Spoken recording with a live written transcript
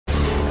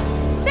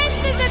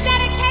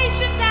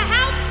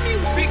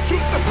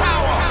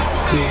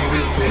This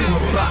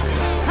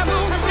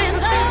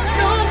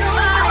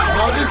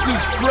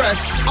is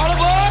fresh. All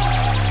aboard!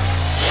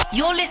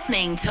 You're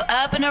listening to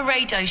Urbana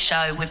Radio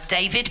Show with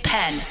David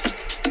Penn.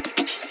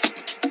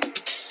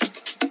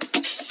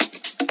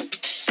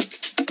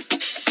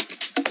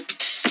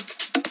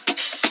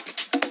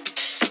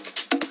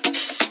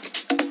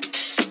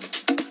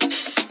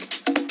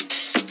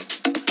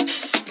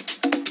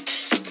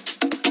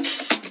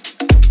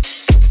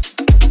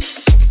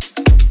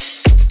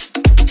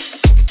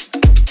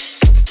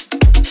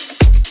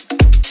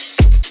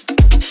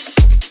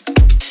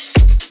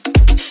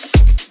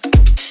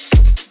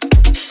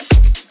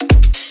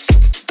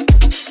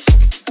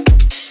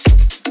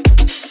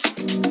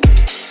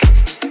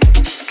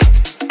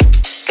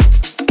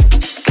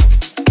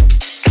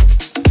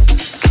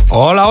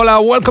 Hola, hola,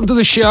 welcome to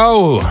the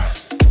show.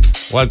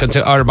 Welcome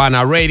to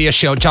Urbana Radio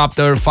Show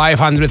chapter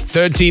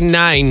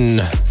 539.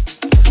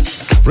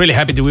 Really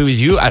happy to be with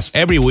you as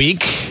every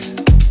week.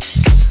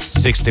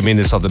 60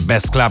 minutes of the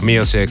best club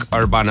music,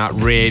 Urbana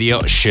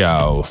Radio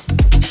Show.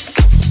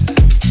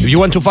 If you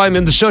want to find me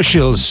on the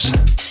socials,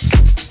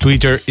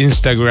 Twitter,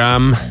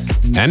 Instagram,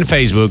 and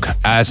Facebook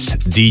as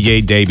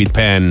DJ David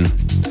Penn.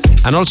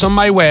 And also on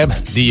my web,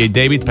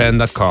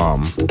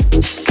 djdavidpenn.com.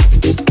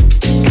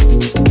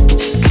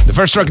 The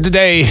first track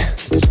today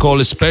is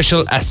called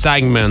Special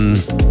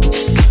Assignment,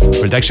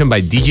 production by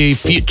DJ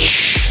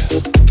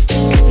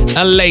Fuchs.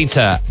 And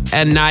later,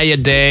 Anaya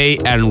Day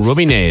and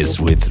Rubinez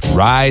with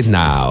Right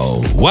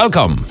Now.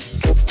 Welcome!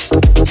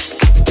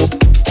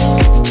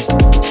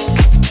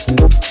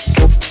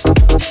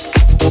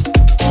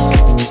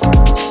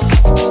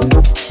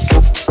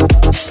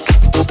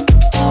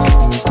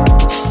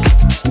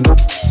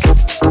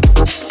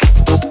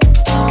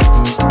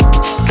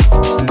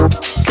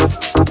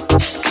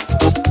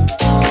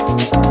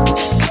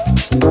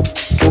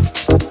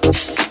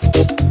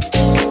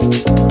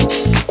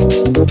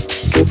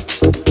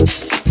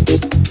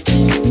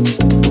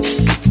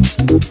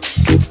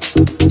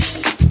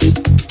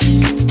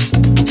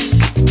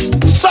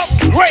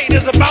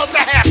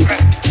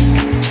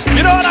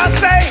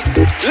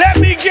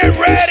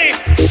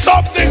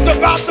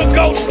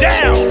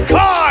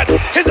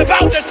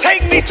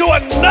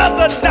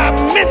 Another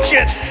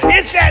dimension.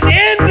 It's an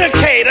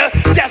indicator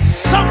that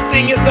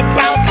something is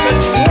about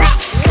to drop.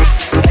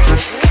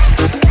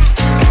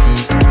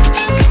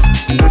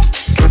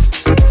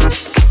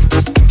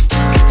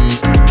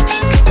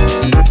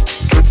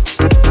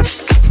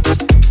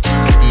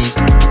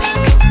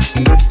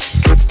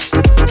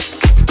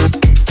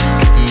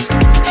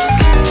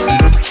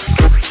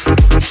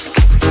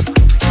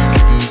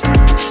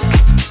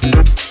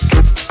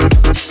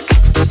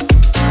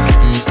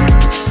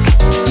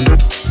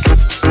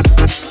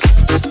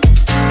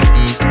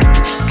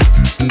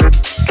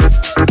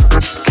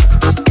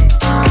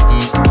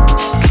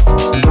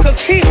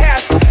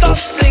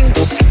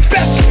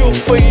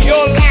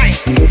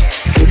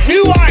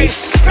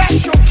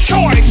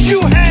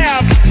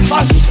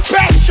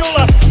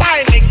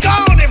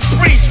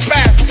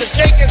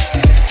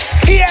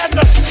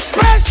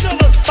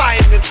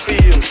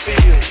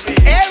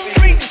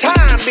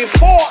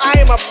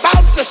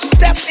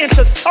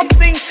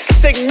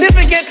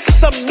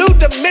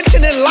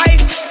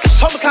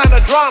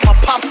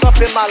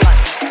 In my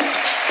life,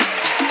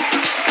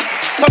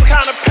 some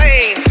kind of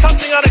pain,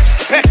 something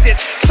unexpected,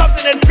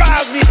 something that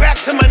drives me back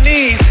to my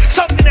knees,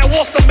 something that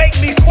wants to make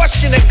me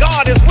question that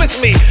God is with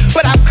me.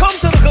 But I've come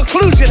to the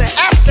conclusion that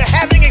after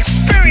having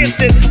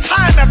experienced it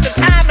time after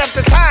time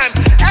after time,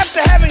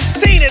 after having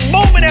seen it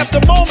moment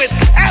after moment,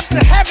 after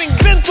having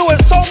been through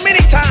it so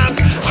many times,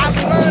 I've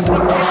learned.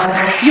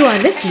 You are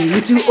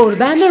listening to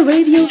Urbana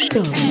Radio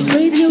Show,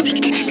 Radio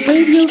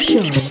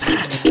Show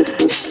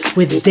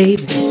with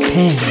David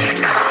Penn.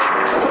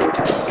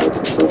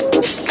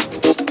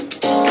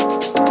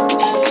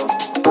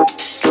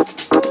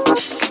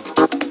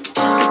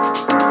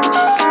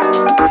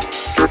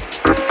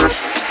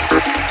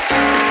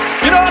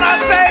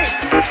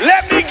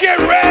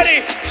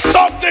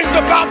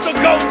 About to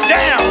go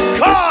down.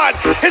 God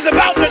is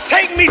about to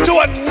take me to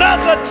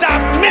another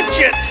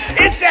dimension.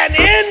 It's an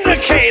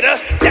indicator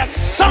that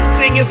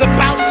something is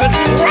about to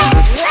drop.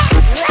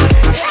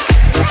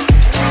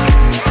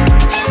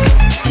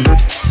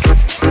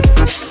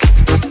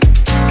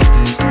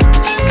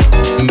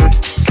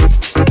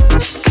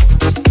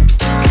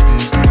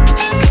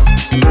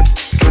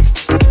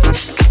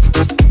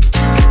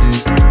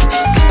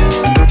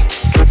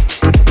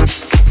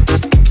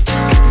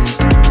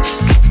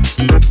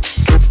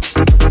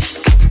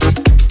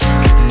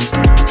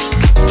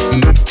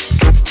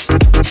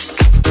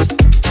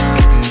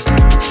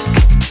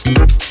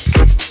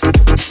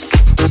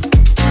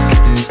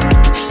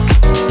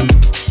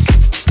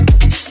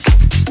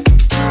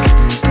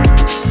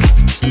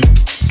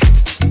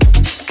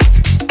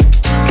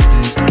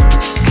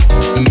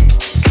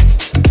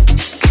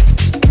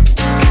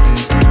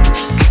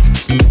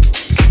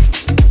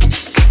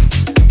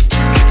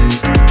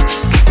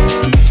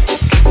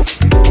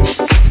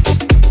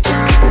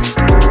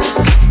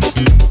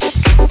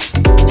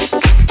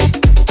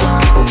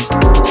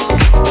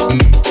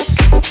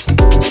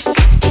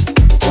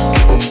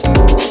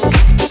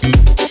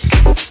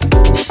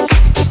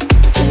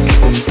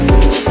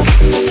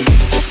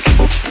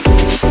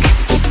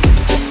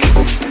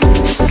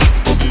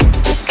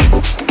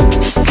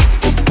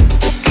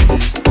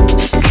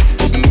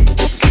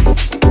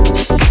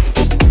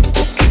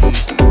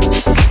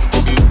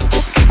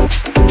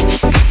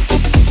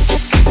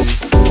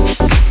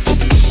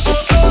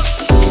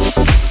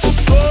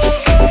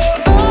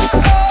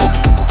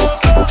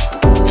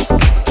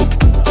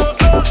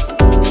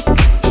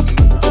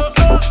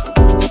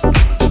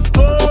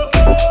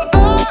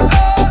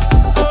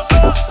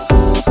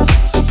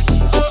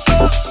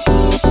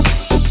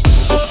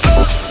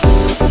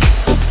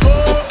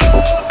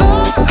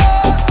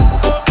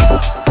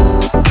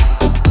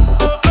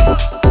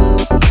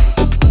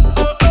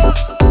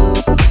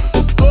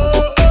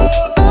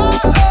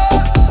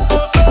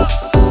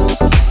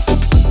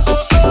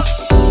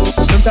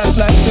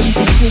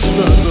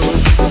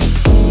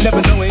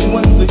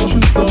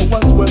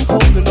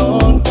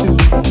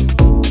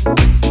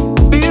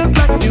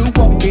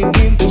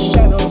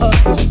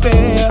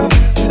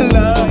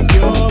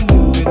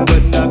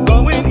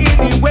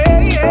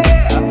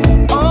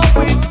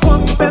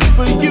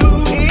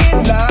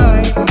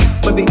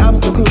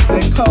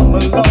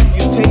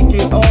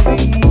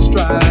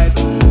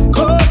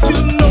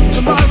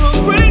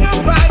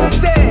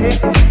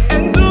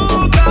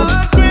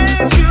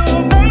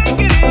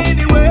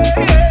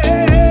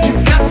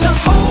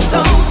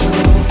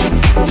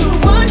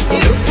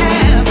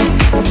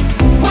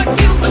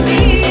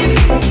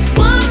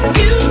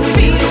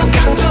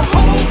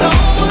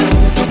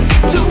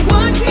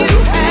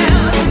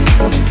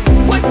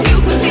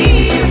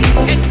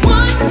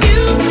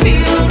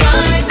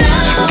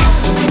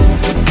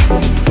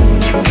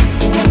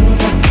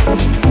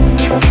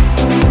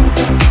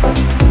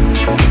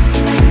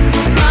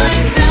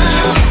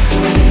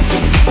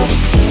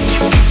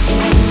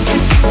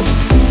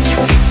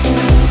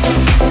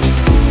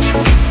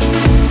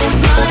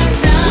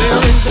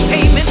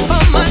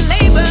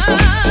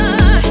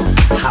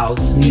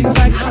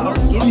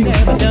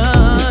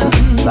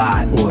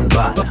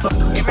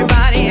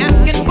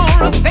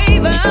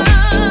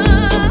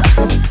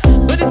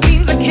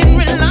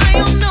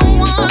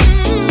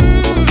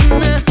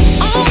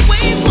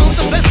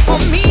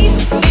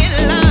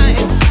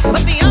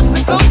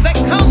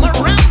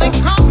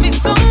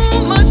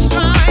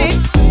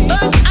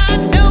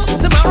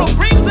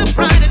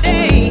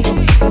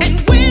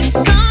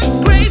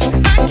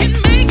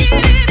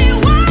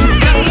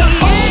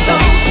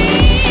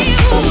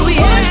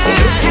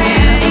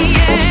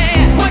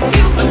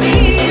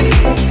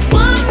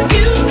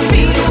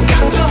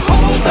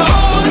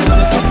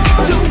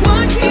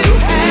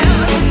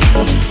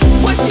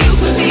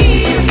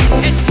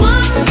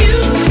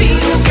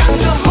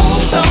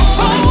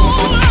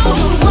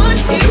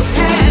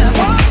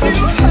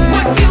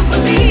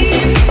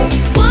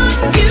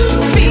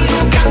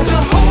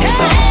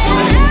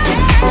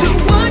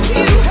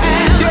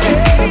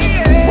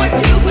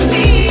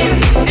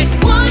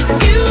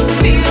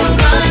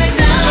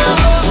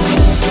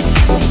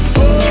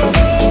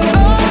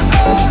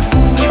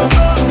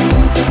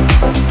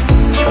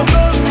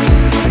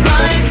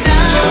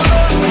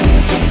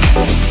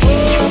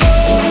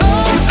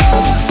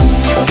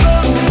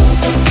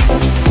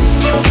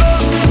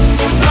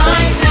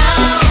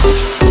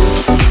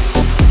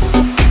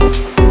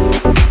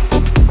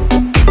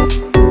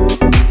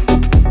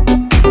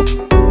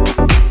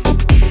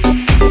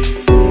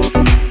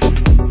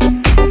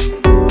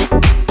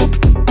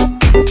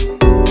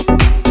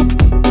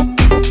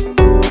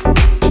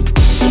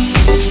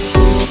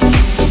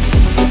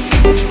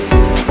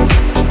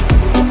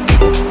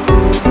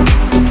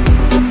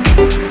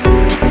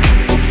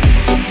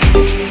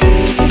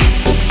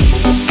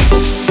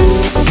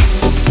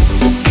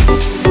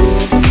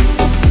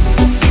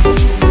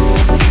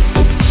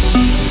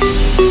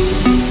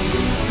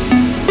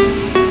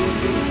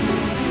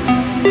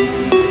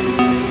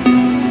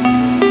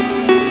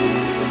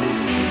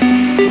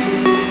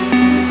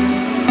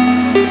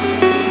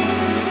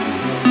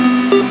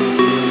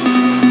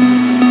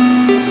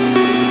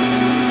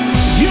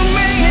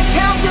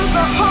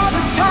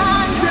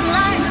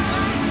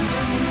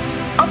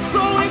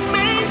 so it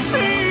may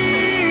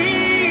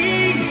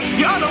seem.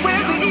 You're not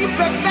aware the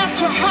effects that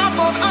you have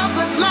on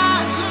others'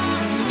 lives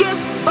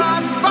just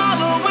by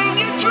following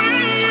your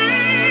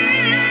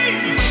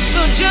dream. So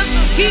just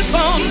keep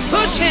on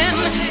pushing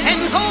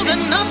and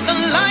holding up the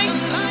light.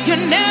 You're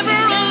never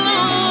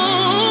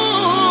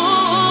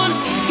alone.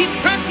 Keep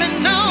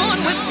pressing on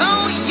with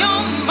all your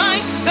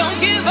might. Don't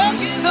give up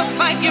the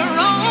fight. You're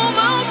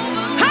almost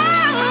home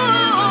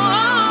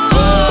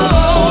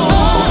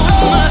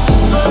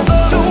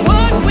to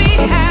what we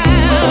have.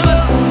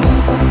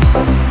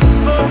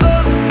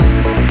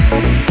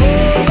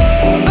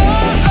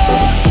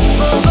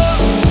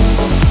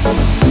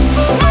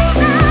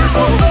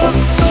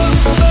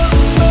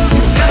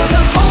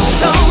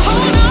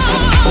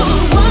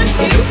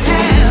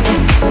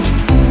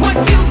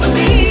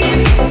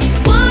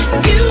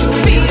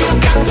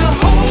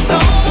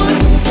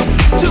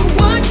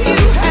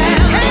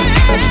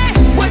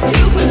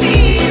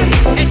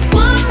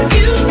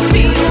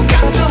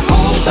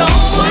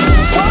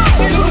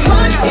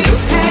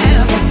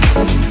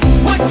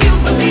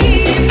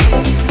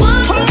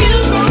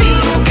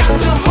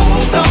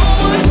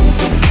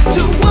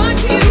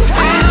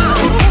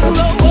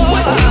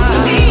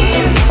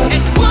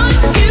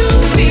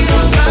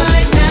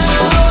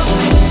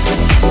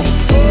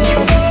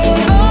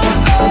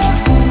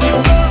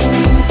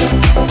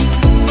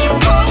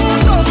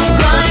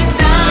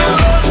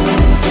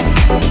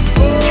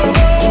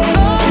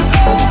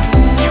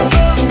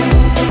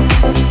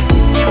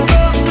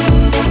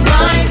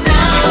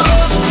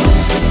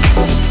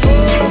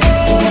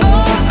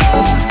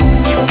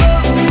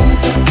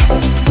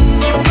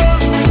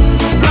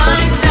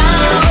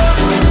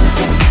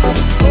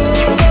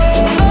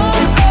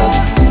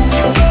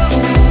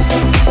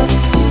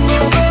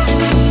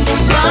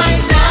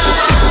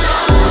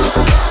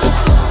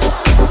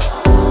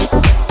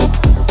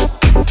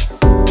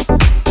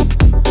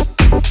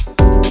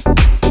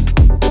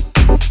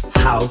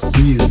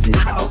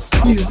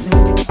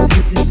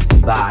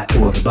 by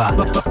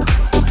Urbana.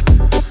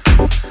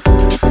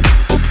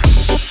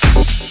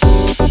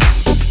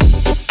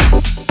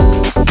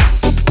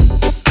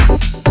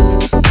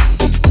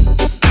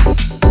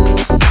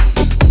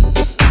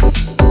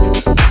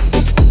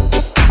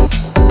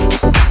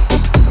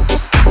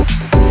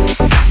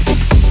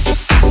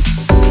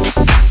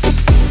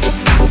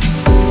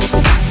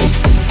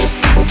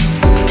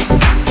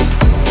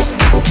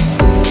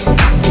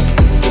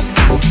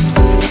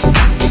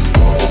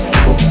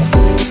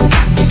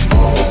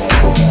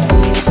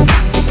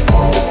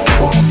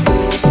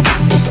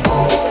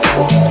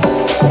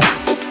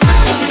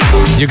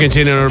 You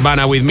continue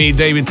Urbana with me,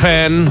 David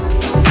Penn.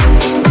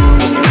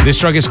 This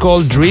track is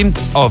called Dreamed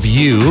of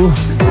You.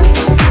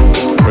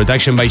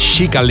 Production by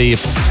Chica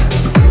Leaf.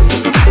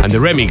 And the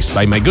remix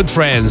by my good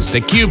friends, the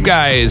Cube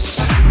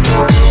Guys.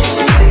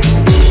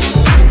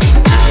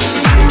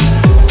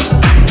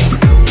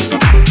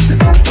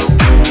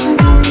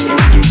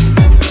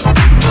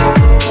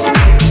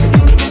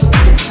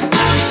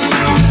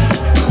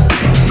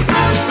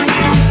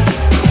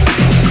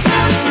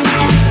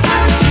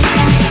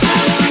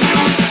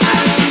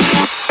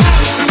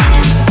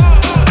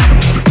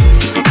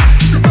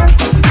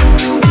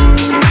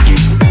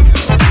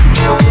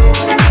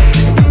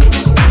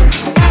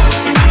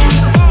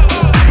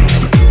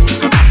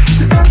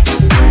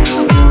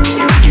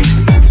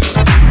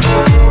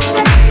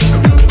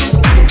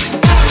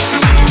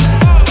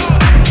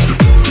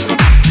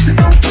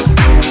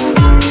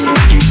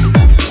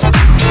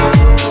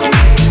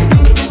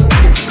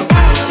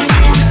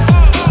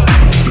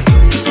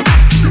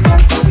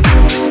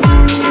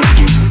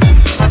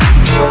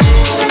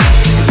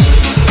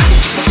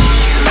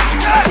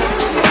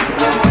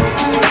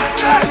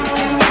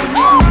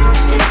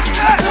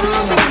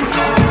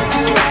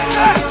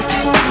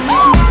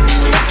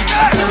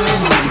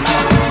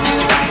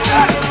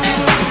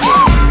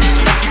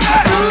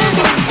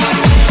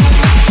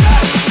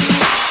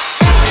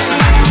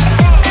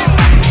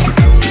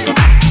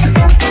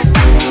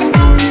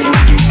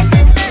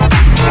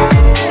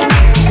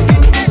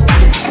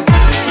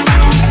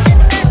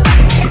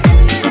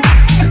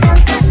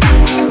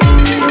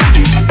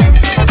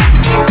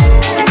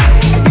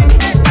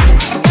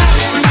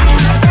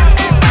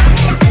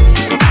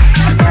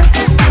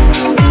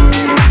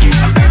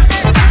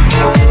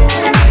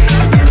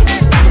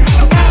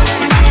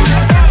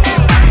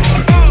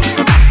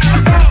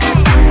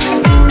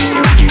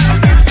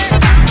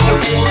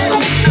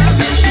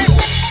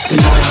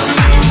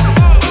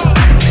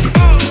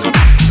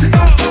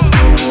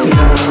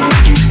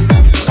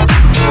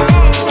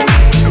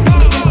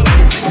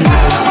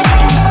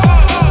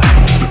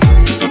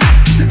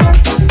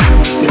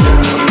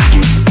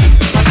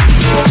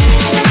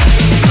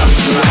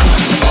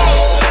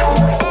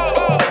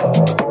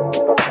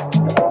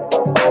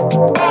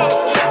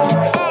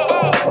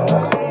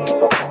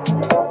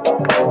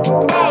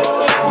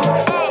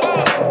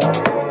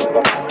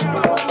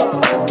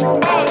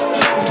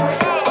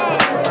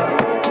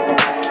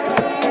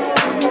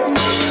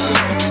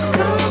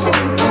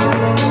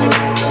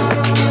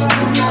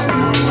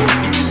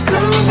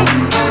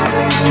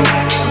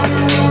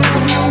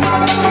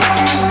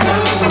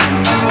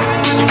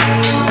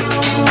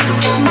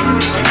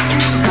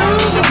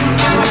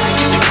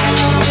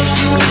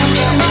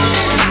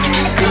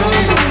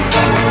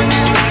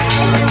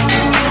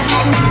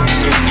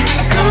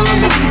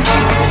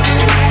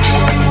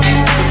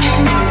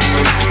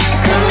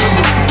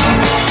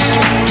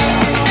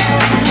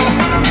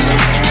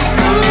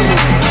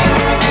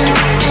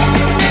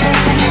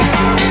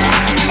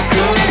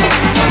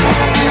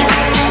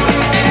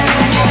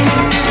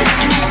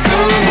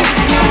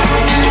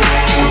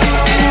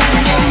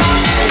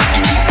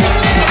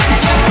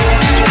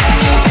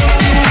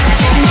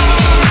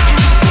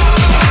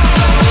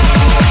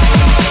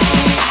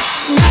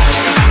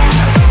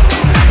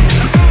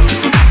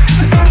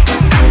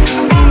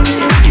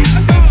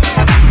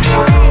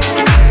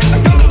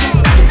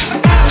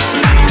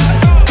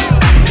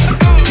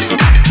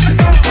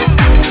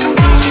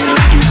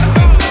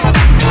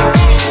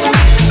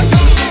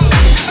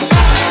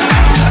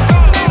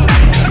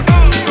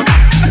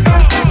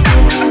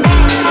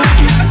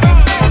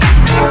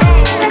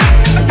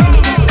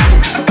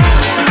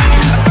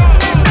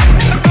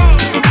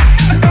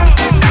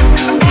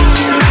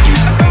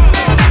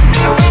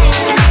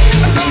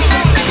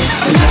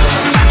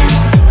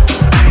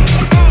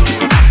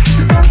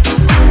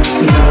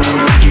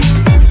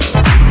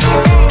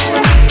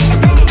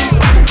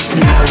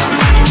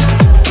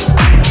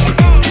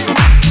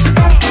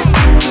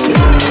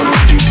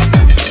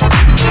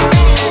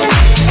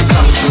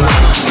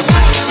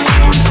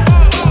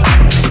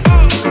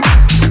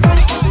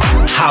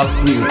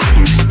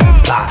 music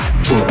by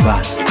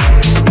Urbana.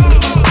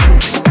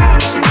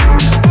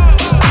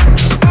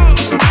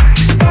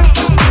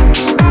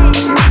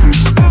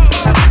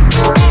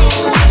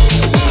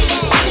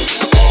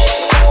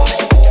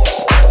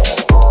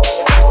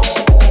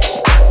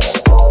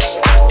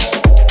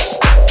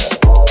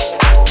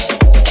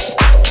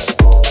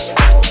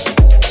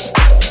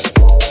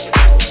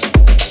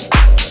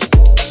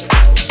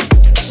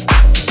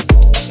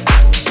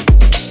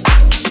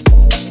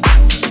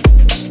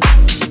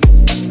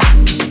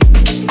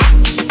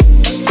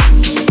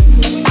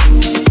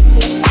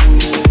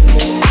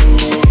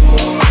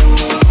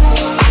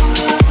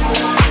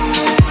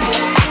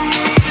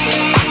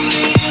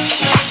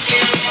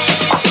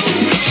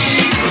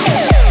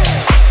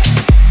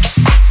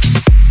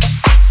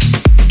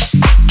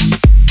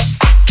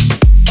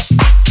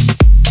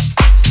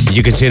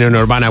 You can sing on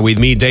Urbana with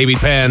me, David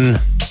Penn.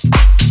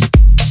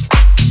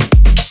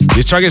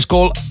 This track is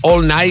called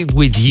All Night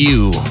With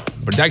You.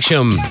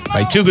 Production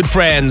by two good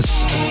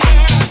friends,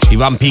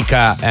 Ivan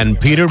Pica and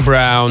Peter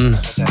Brown.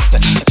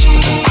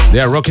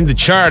 They are rocking the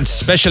charts,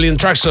 especially in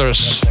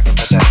Traxxers.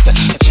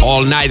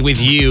 All Night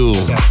With You.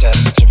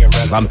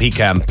 Ivan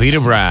Pica and Peter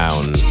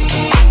Brown.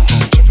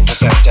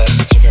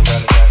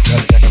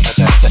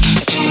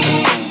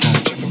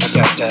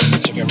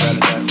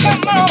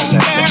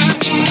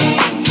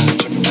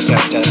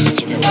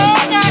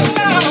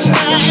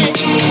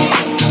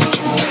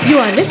 You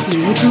are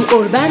listening to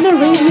Urbana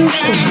Radio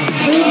Show.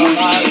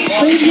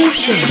 Radio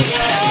Show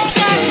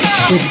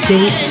with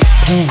Dave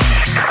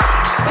Penn.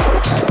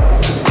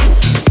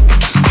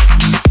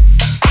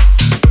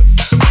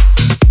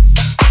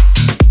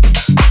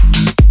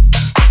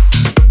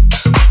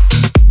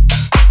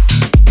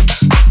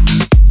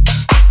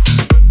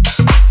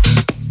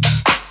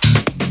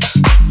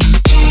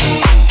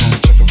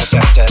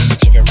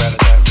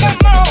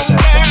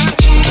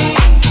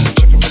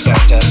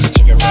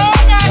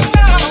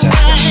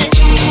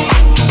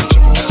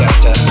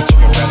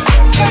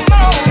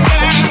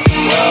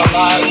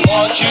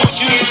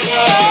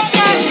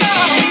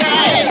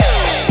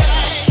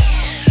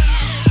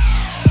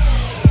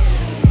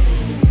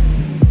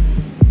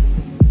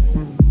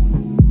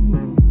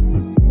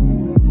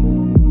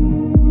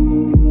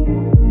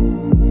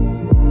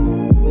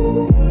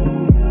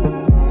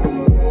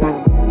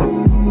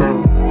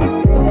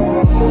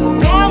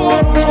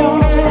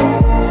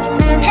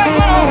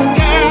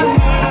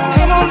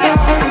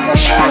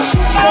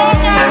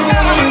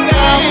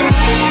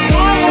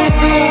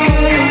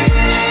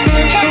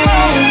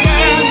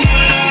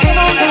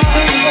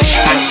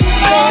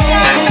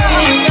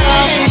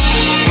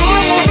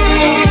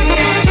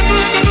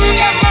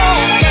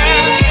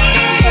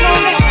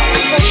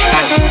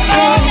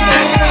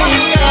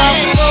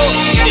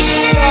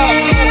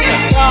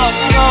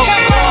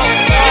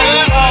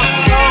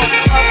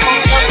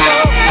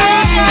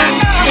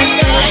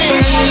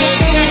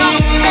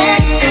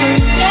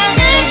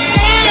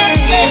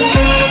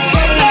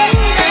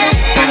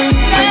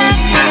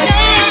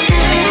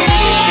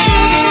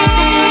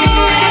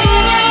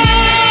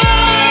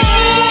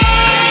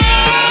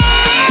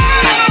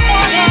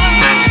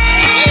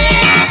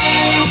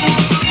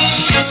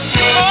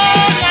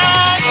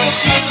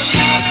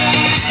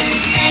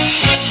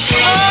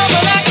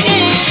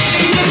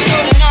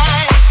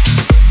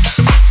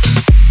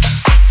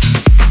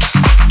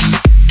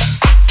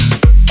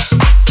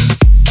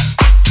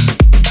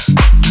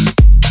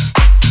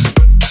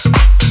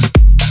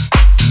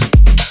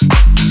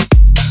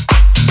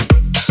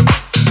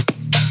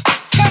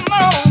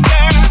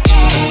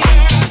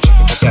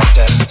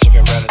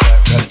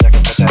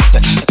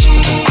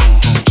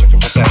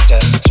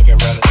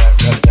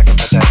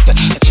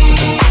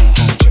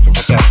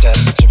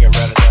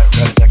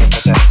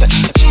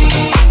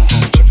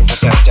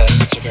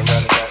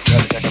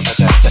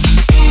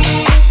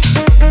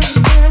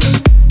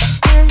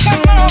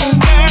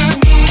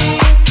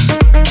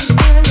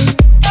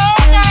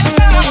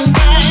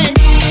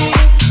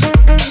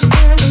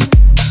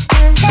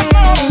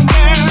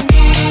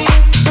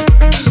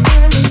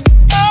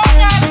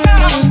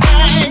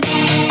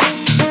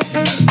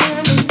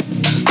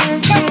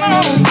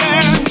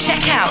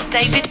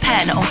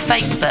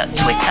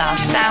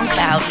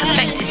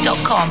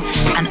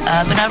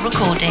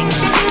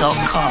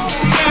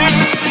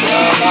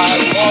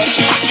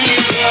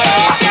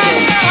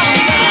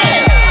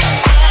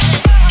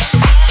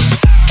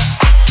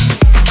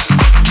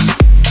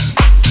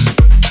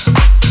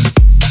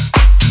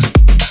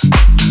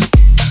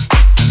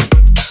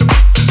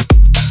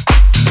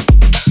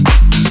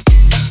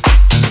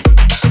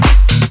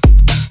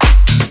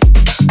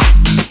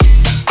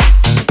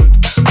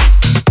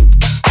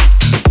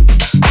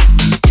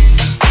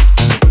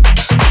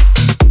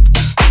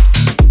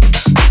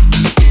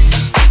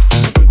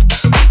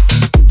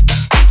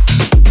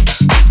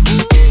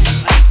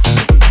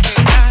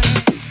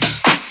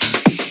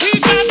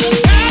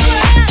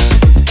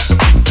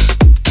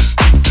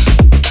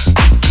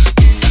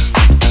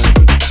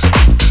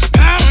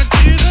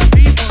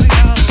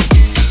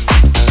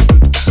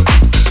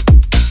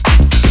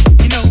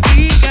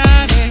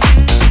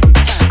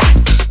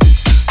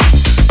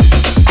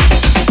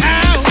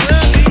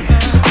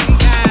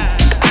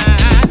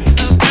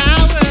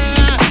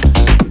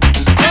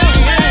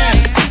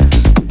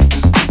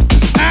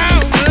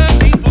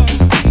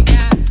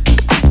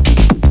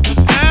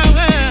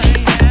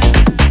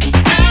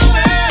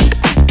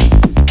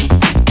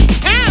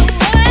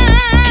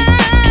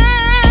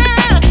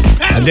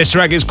 And this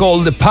track is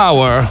called The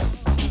Power.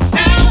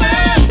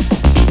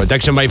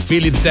 Production by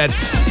Philip Seth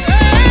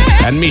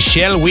and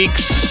Michelle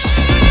Weeks.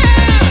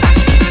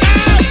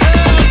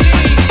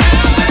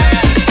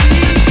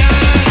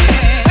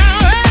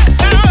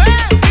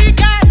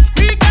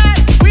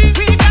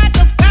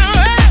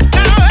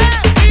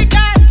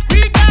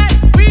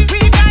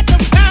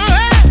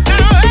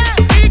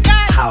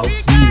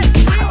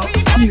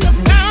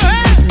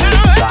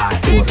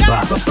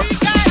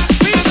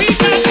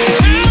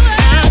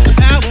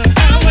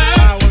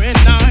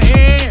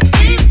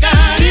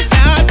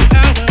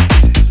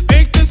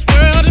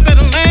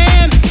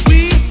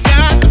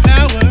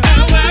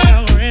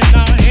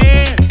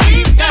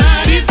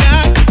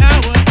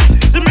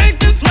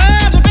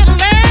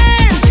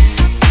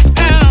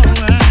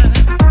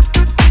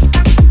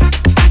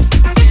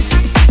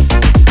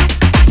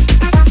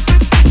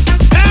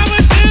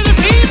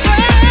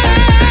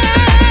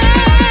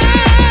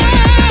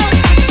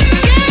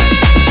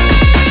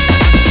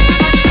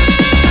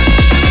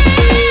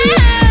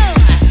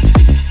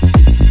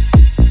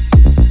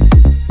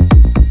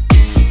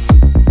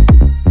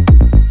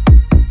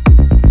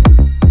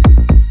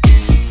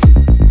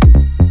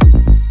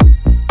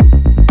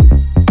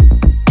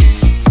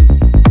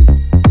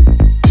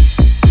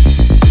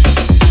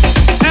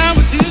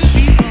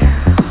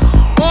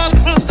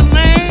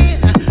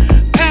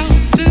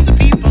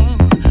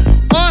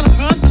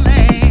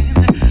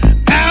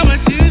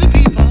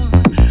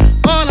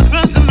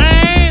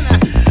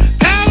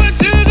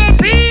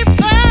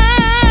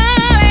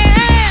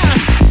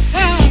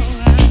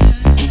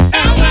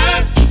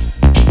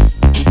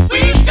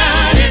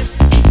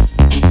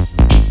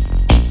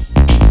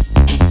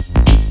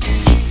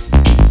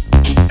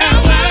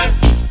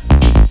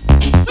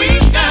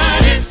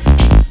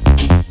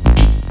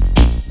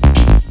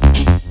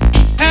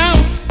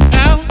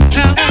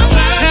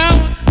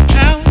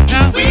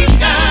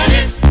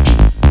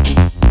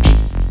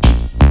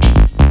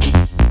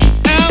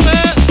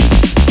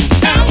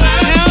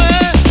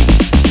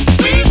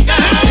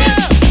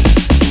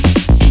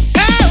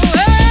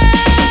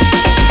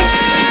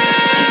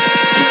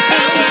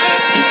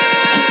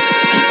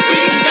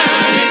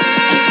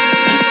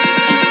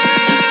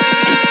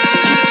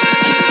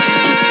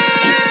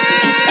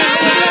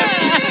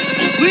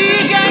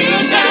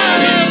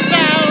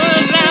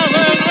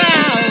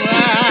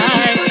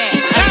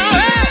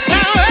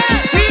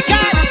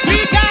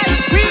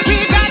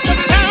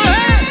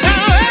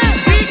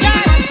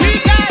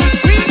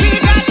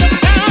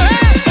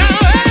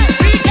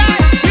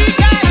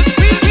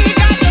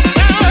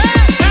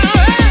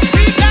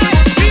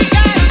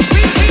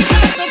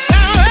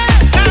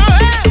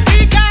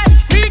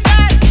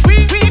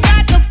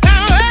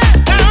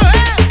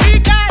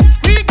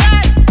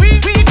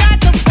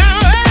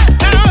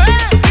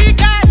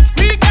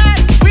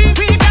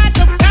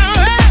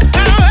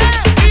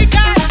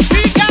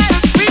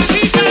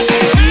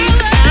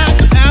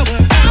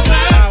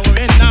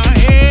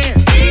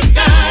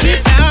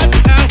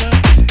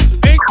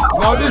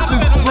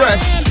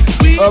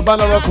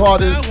 Urbana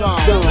recording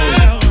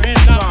sound.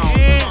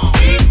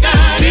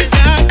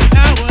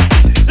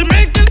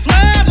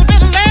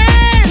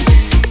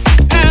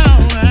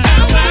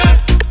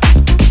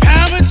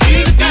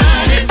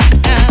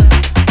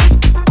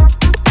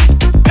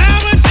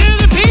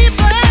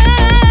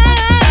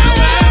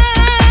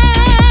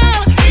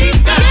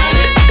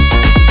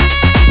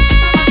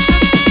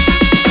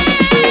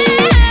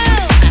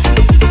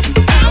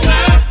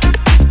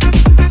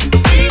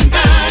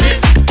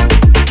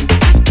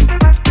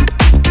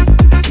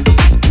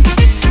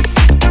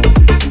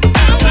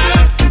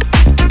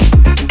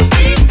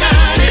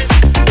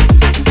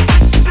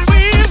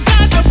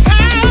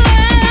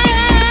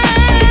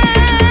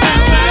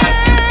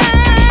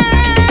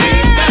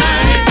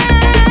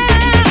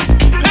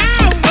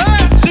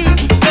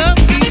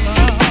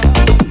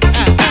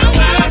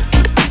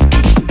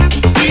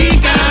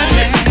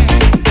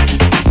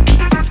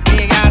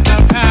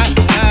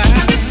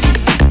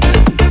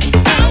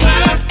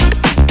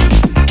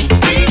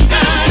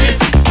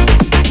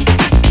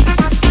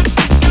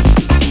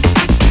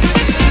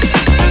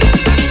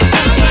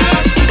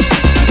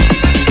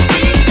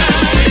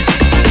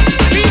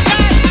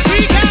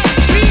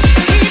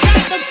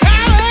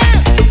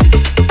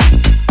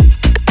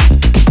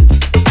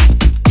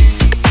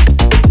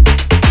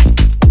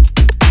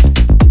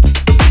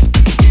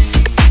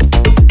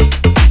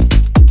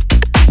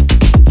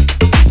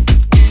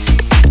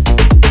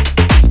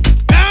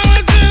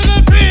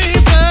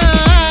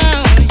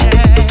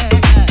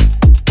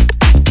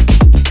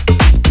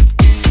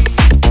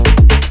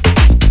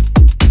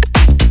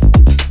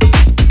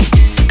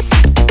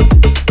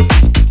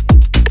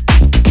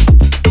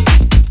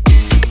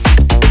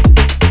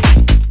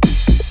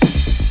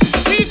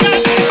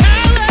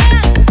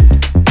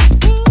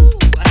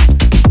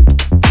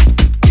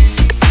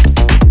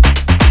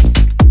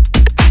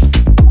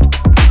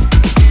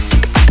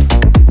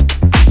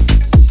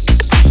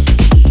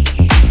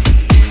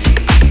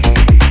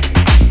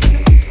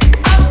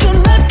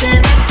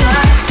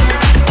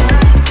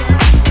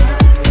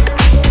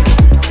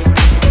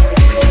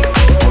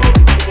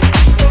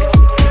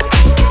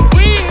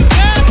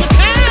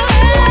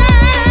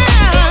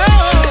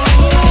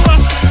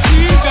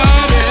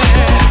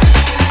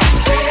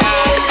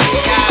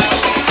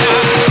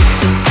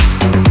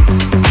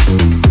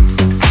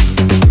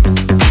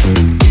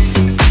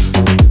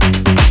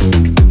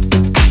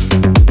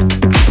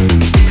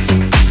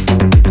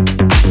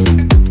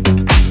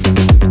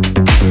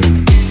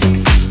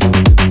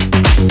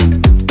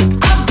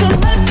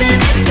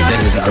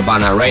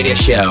 Urbana Radio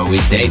Show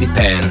with David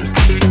Penn.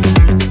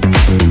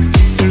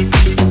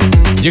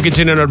 You can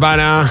tune in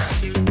Urbana.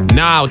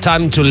 Now,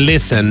 time to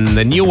listen.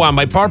 The new one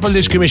by Purple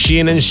Disco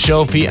Machine and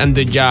Sophie and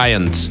the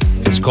Giants.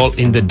 It's called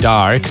In the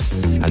Dark,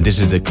 and this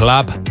is the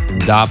Club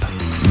Dub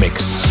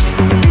Mix.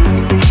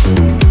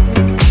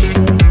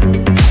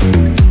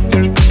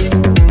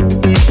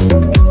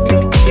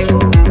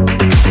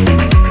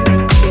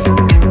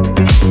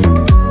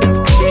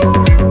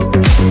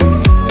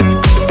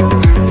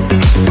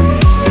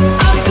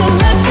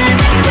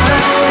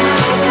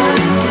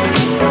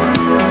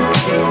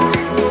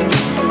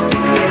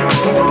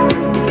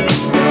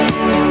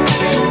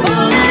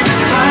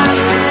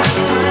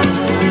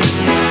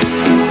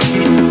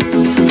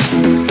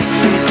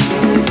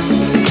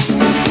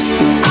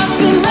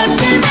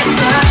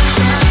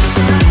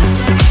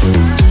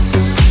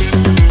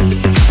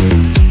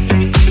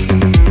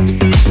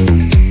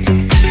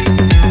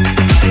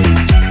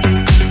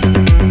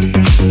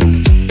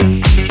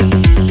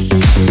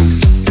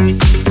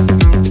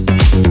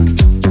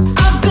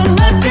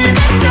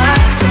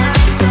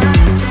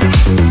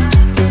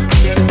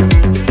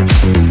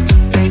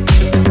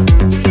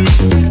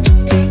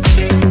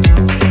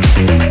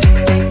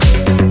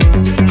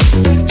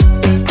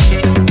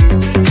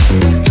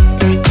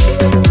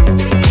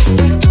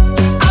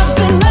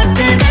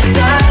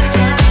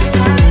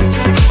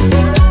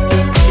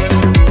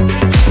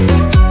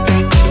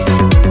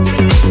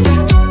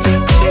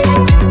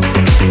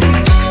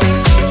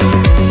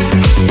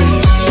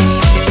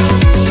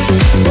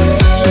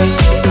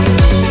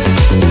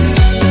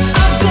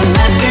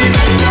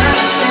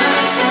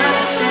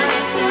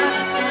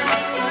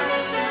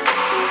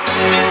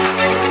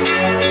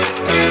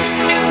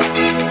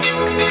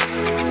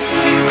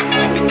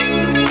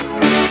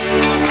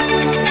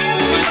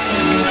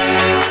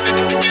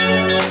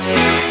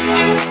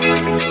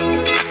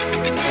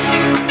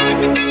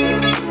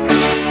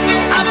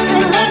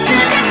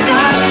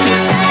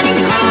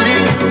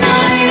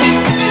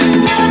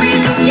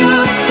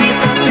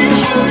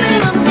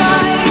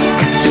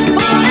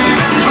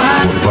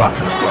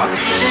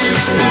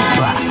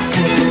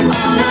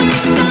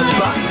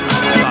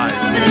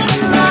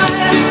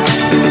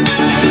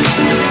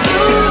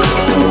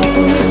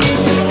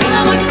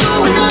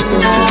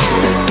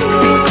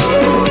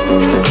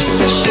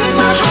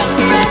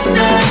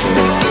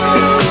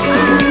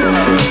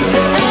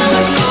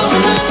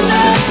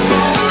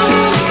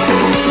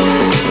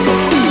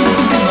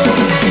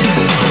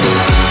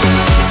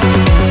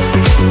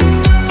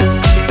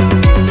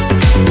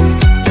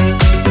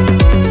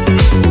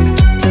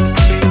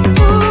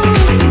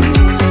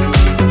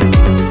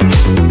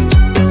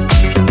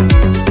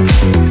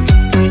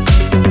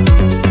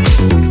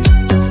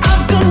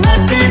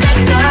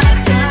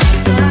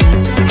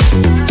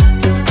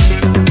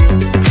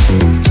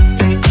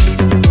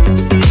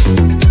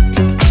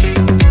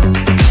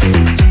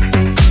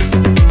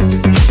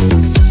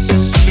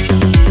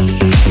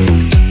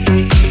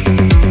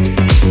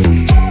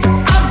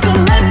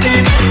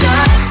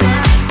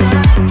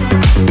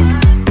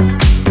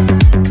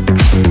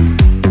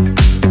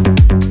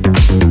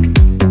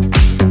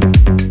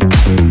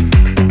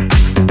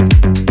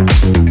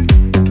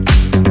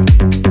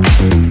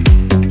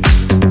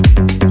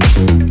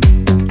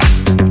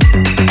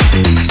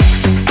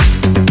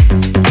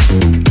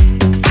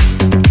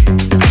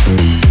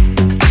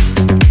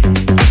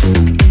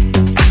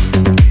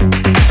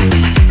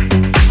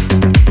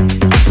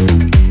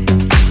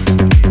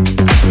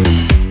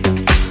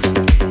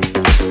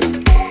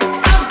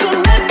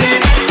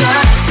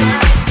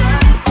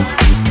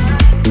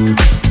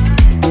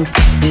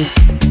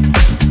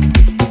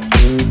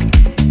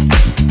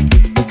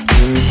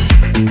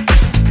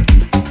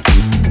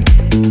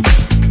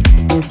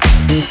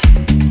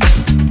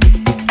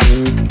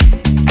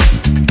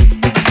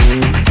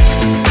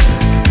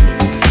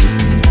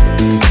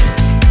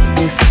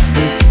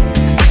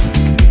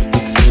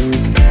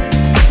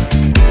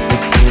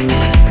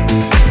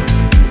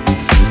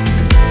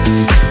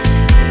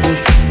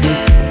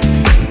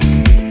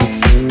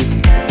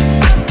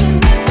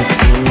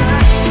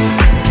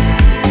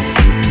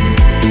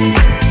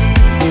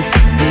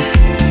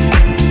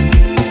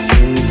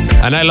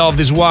 And I love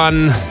this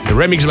one, the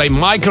remix by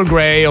Michael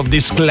Gray of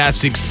this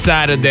classic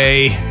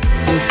Saturday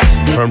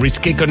from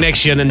Risque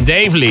Connection and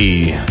Dave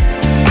Lee.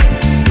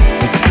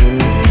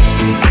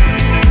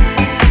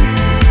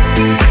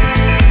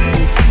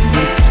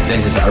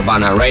 This is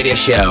Urbana Radio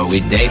Show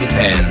with David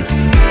Penn.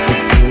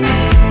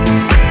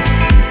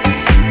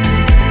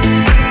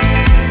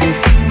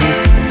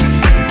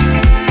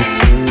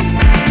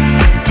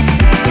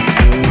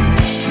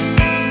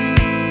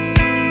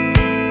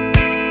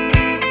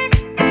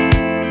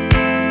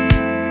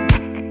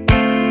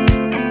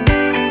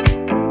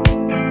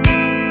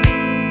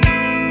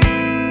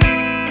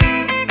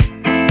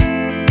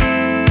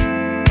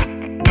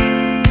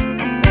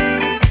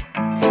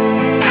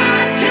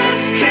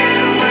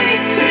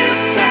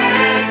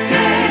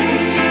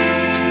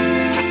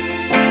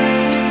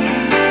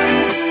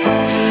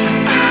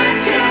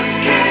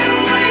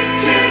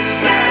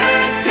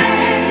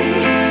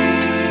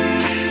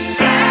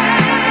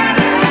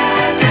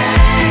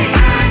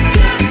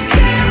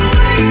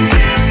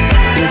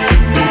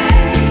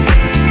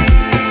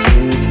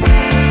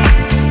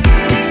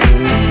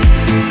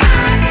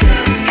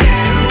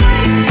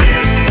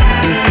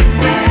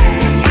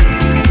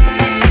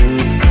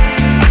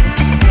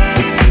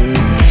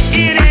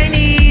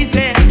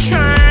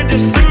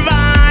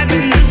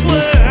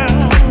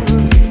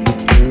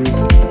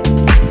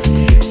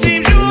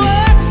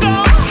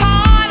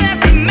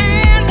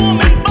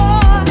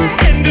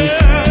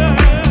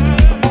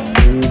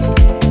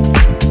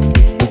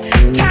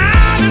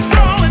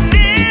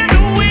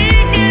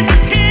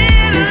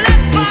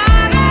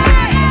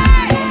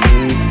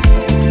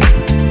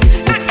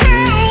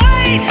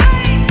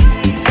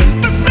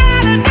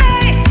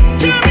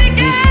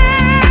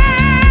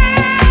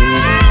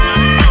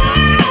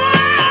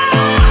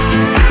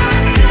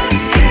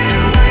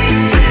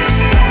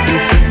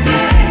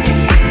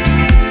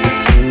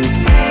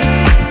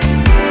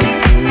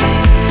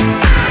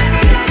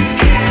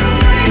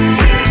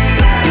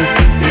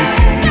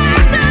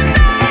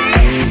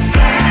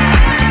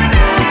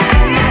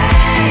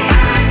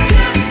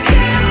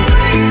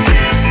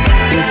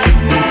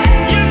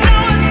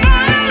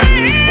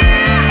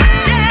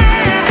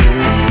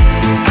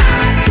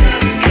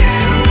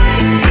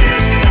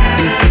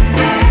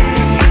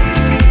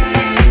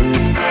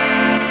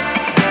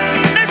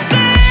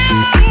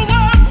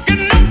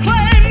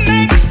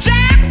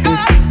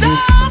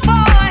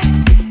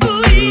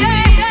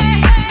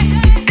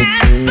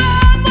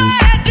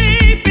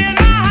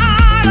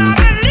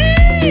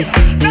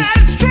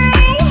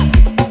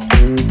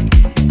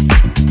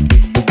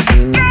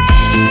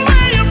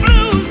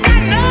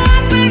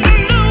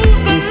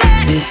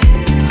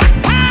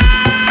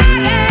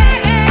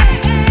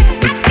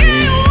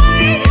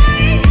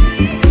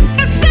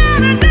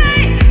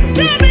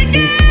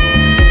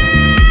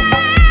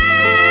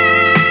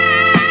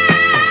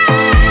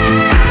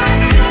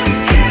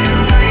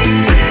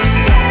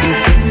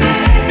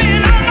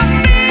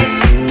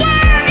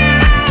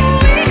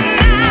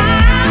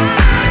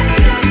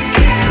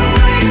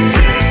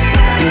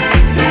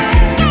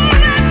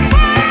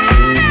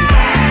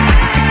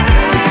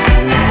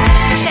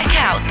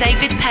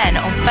 David Penn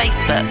on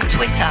Facebook,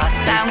 Twitter,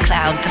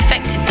 SoundCloud,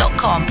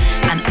 Defected.com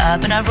and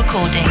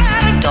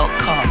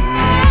UrbanaRecordings.com.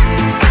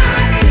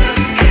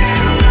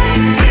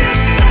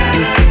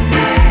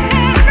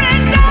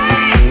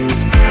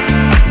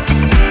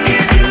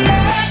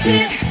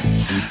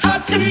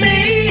 Up to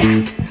me,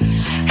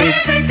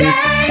 every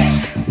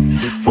day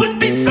would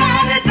be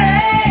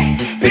Saturday.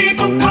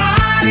 People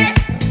party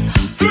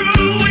through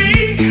the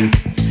week.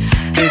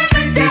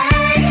 Every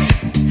day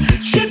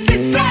should be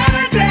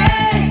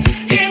Saturday.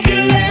 If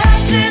you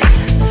left it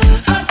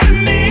up to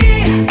me,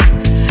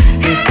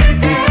 every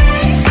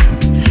day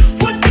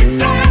would be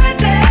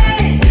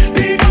Saturday.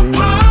 People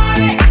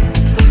party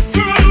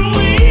through the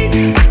week.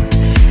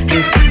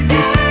 Every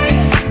day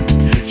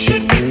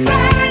should be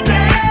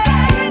Saturday.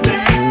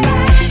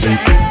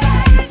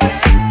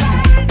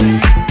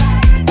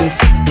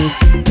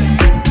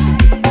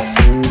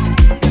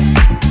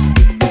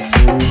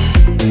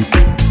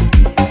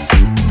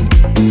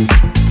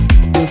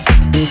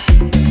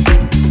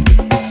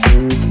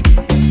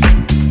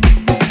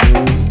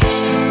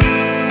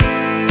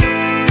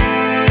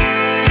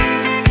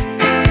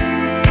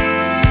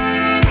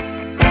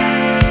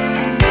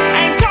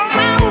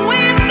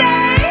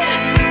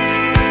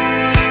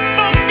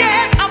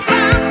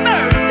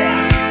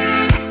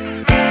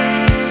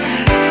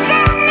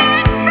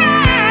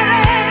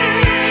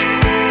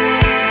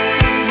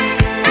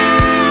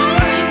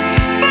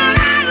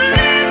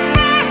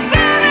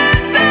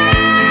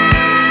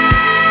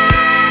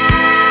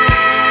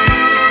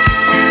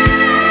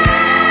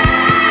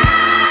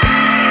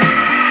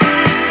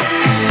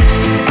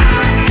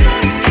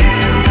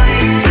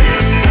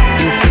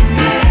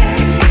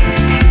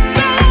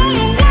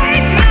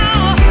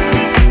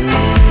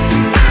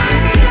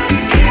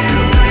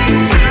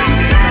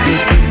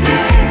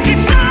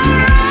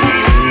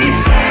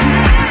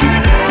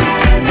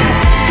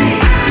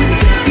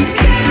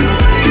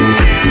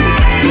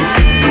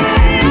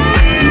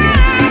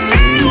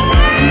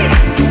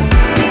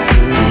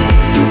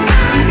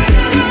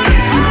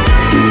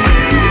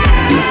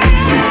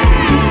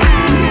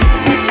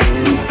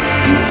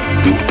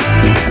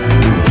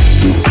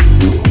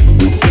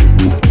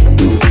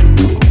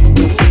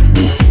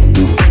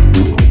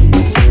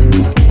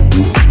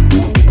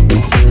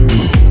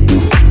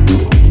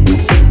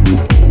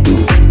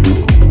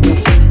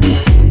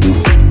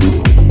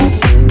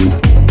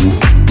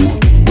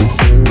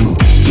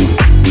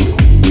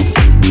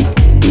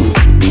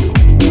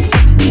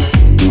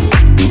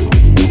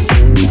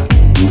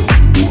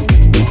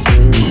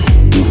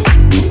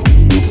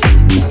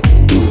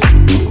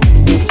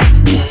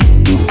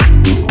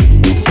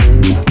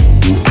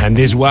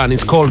 This one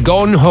is called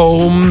Gone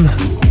Home.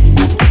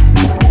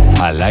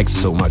 I like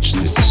so much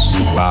this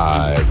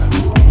vibe.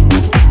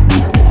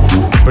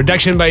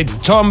 Production by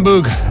Tom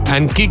Boog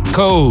and Kick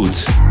Code.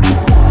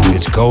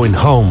 It's Going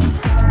Home.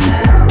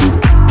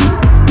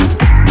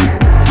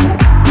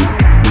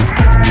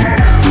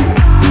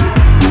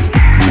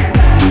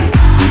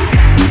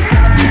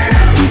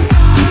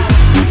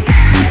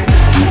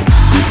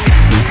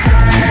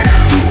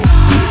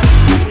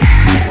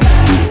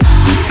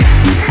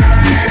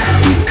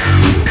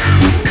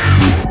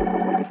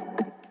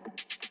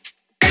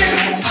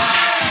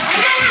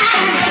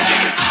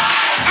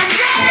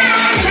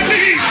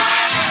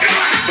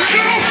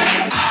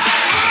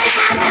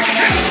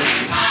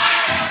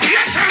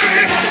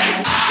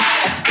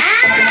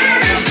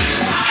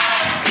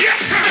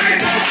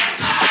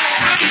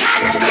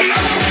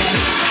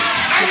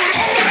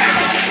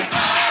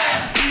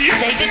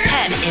 David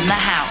Penn in the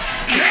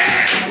house.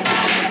 Yes,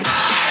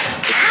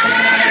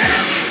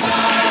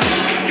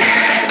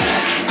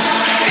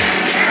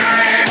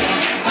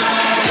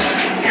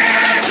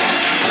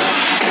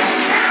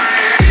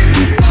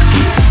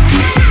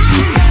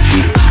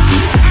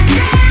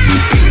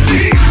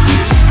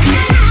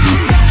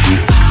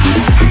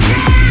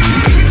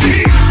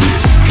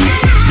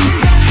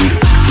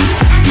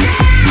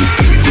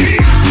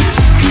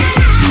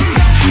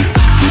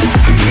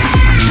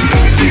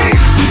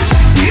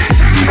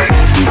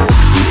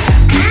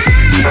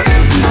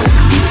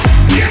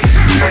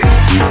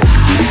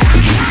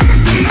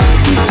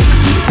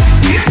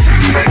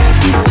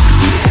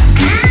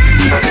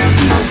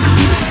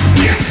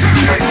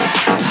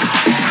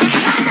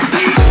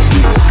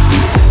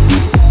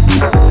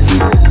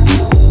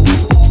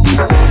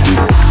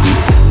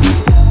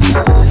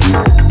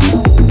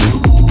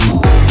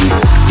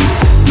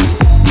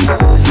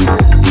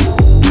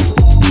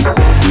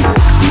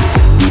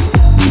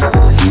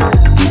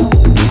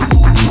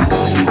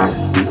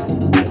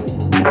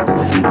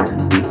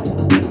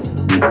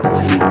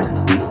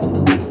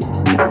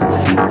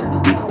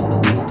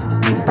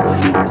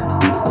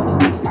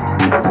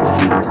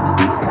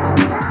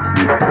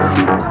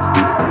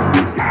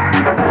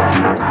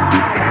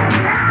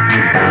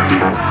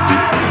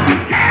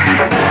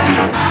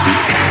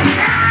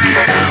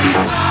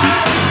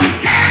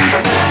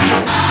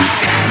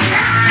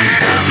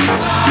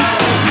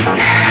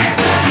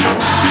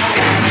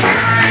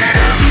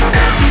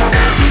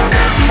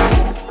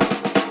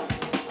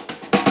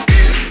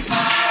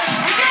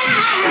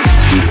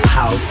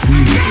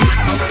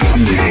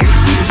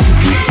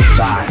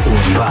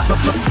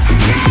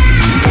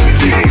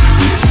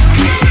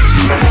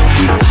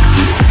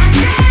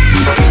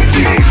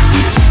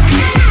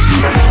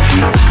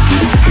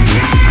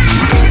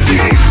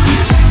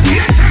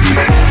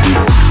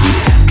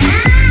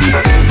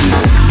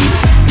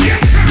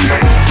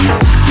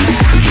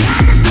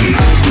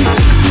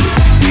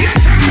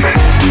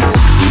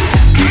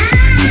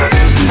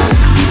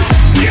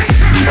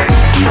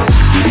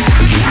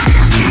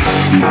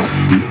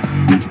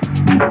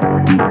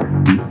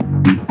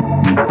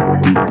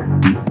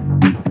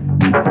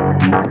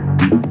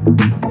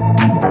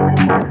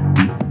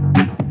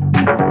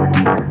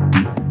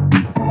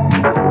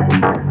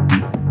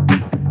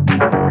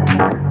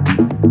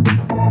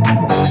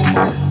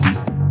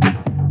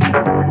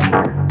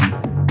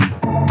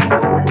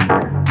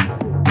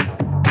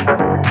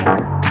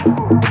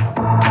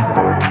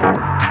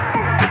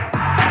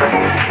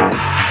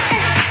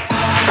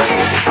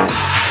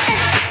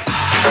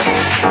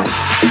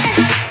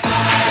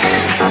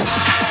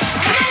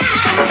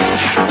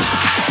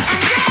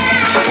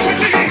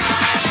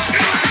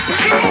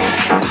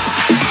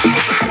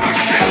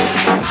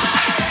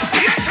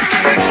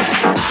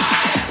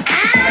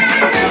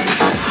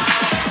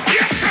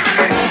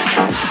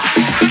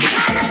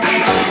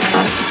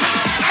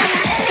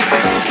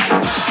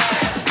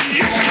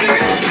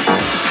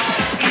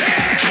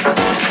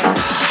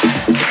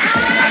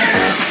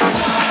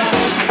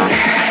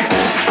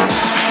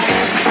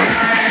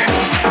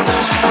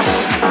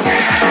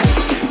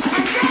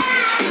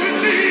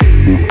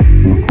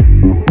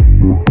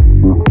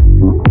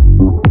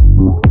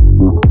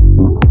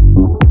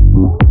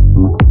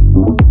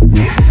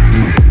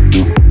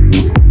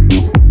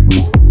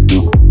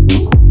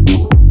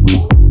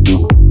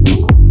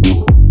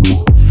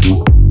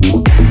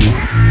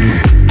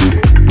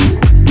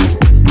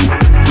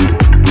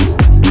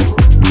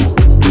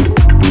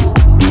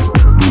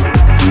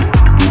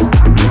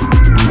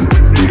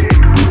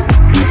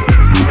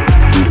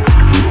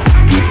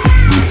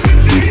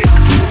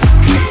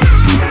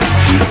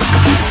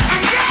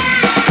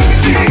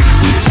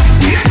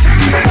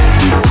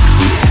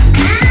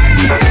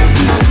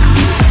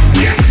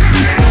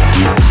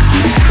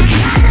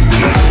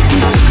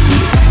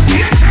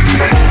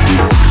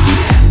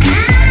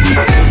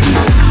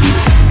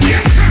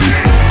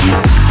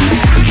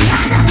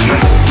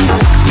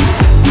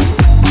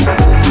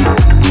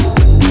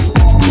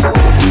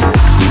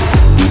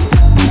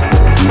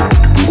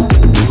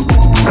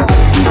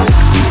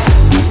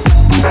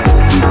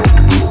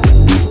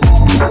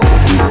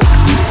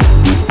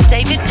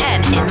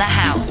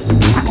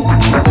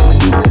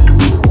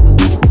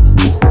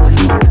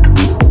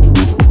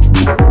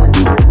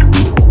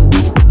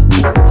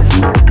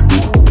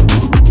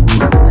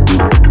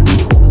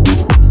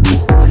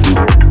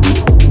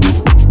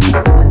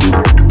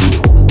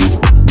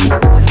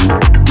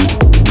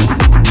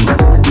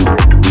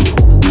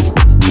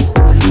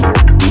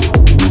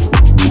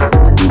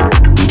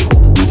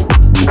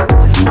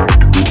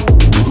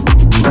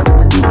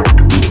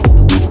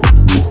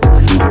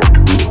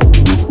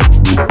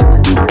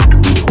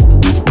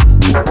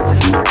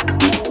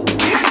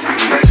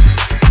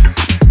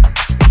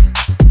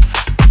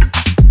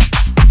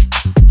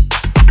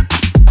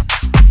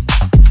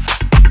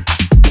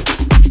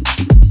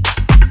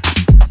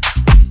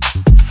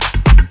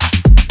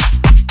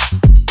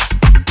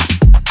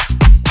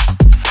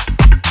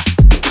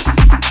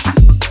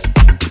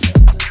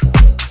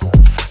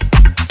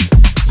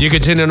 You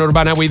continue on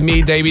Urbana with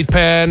me, David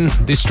Penn.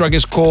 This track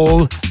is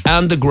called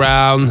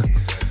Underground.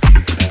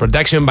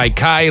 Production by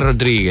Kai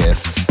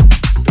Rodriguez.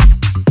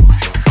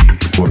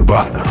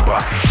 Urbana.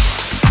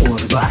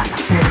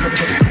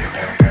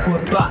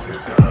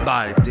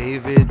 By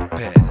David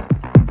Penn.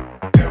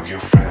 Tell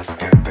your friends to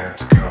get them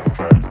to come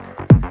around.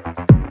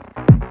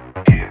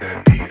 Hear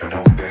that beat, I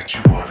know that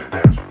you want it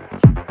now.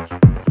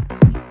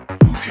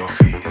 Move your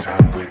feet in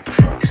time with the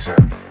funky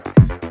sound.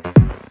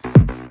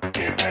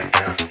 Get back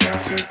down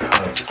to the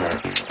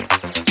underground.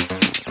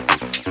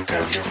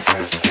 Tell your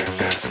friends to get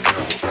them to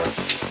come around.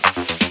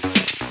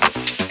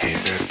 Hear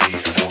that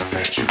beat, I know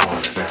that you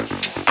want it now.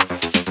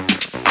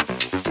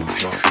 Move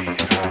your feet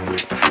in time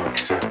with the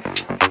funky sound.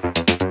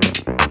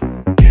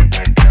 Get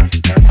back down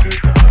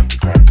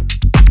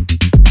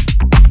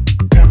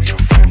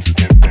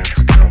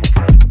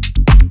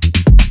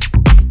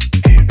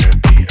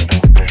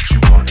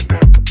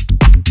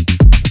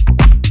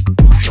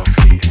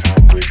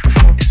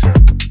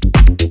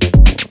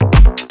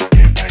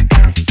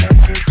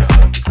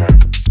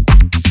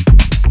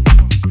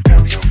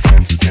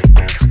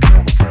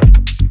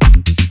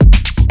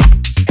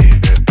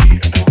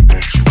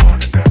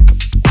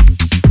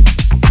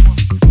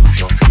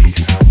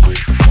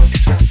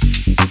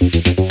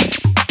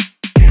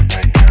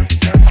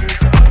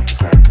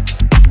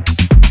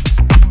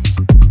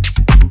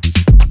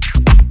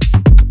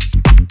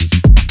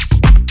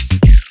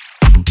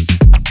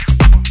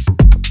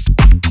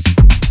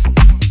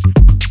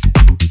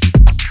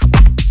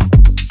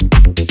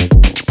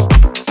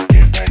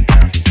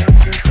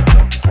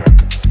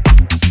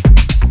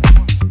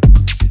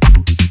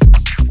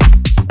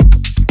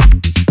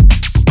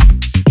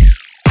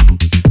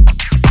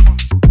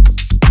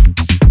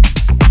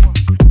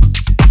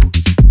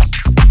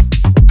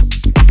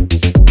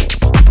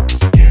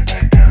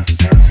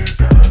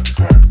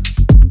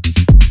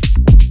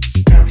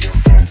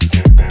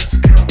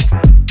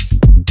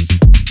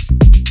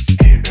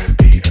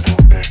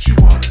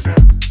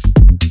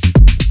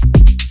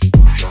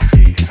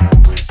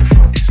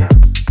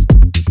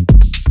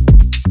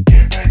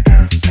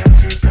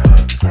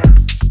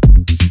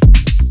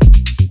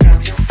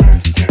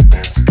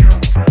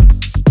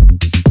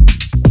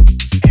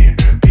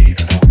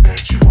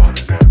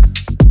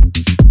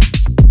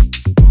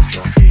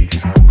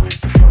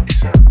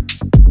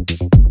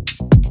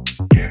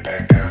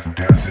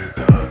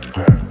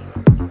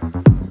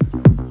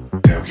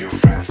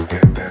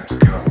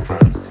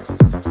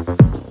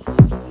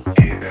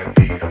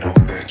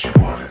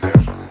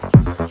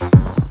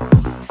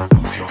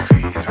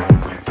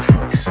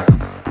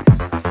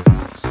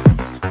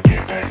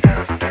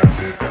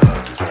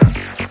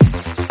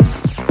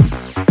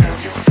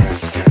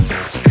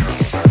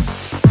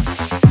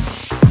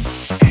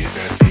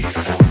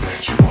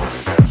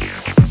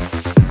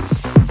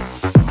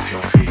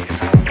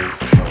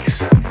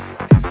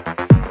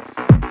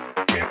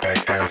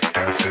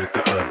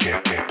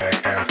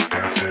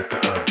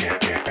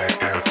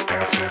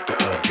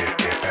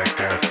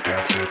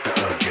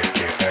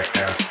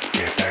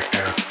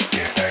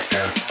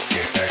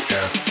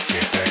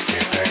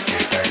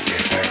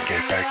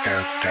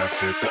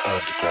to the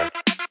underground.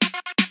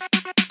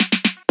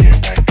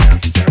 Get back down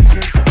to the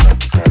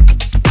underground.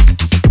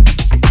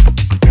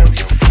 Tell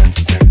your friends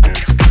and get them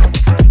to come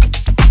around.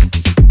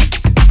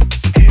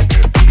 Hear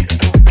that beat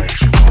and know that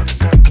you wanna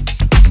know.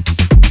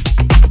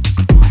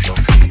 Move your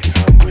feet and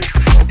hum with the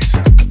funky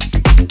sound.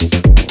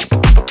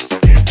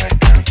 Get back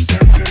down to the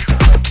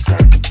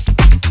underground.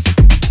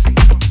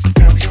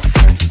 Tell your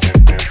friends and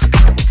get them to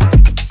come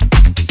around.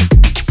 Hear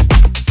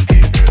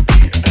that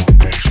beat and know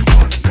that you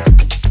wanna know.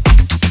 Move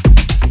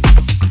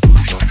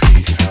your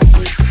feet and hum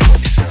with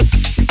the funky sound.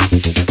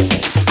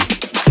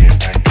 Get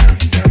back down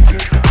to the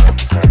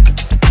underground.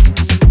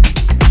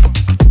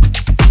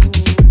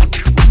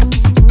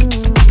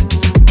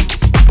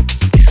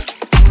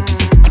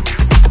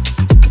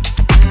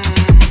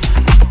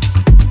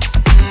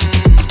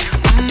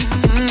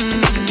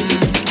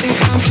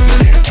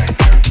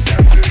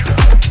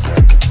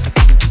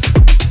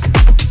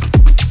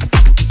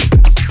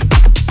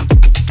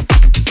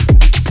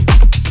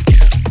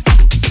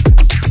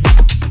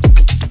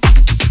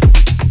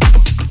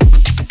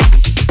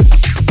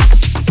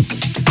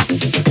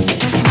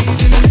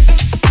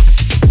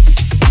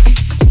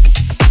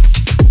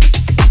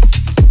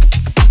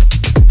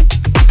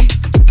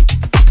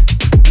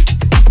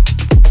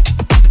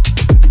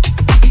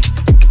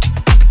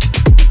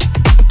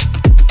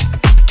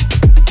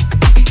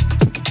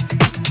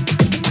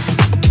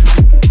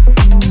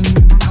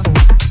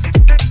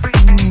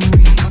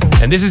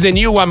 And this is the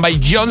new one by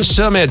John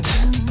Summit.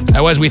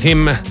 I was with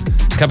him a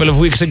couple of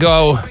weeks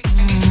ago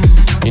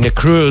in a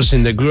cruise,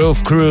 in the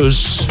Grove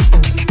Cruise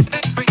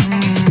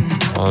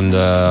on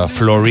the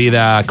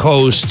Florida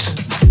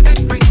coast.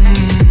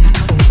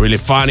 Really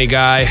funny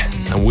guy,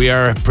 and we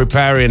are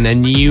preparing a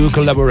new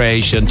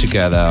collaboration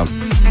together.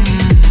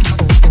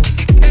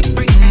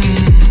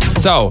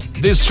 So,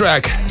 this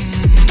track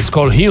is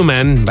called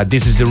Human, but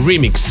this is the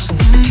remix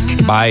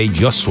by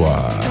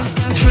Joshua.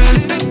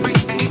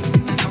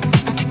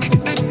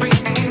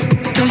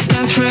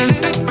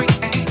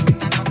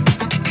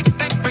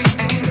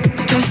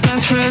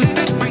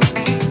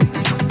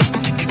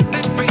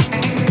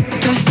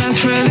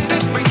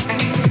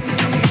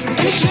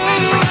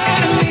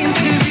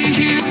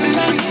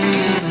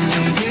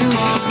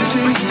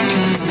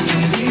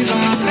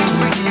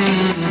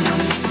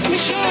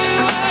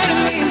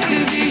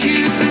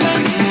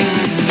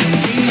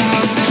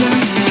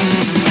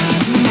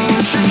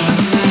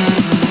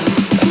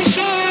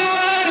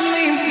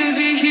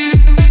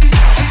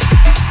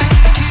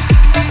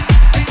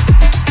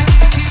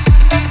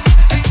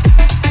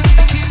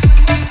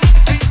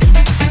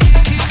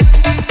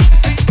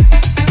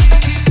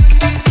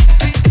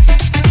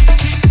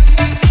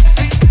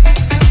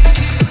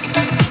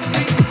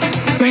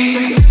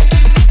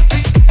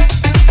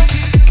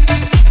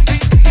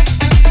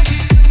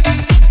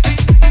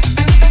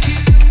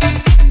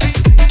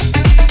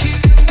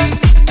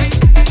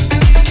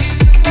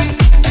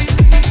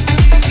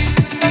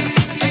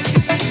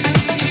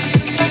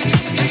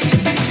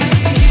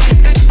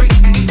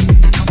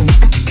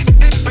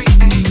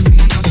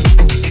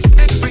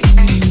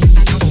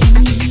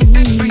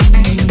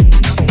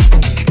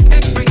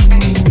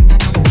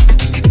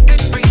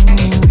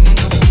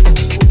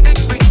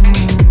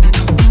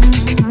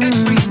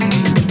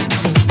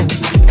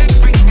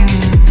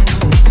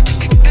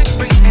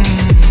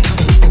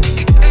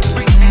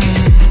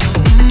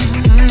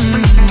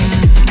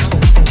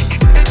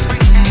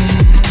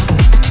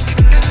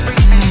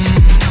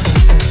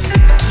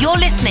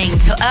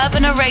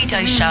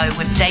 Radio Show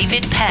with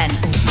David Penn.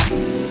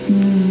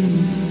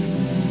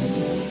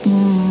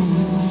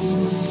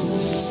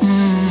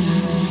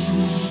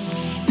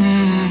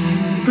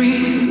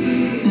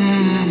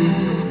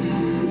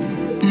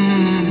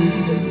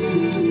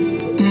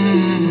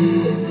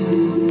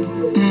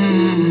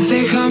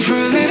 Stay calm for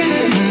a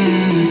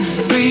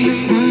little,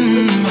 breathe,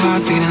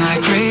 heart beating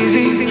like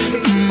crazy.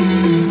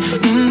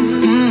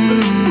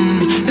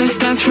 Let's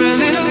dance for a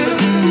little,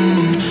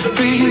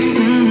 breathe,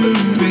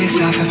 breathe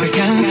yourself up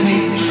against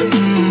me.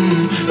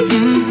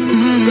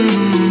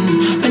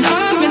 And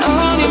I've been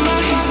on your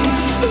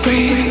mind,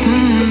 breathe,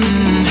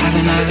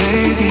 having that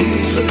lady.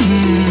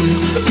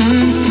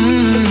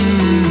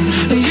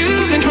 And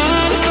you've been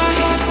trying to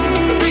fight,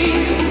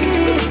 breathe,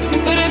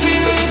 but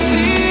everywhere's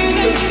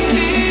feeling.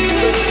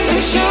 Let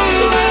me show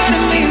you what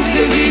it means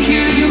to be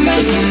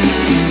human.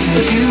 To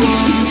be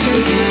one, to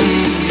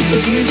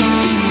be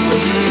wrong.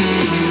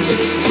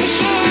 Let me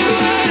show you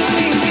what it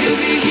means to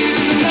be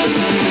human.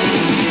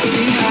 To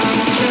be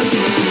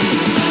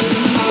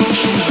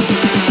emotional.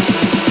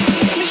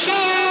 Let me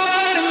show you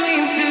what it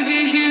means to be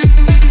human.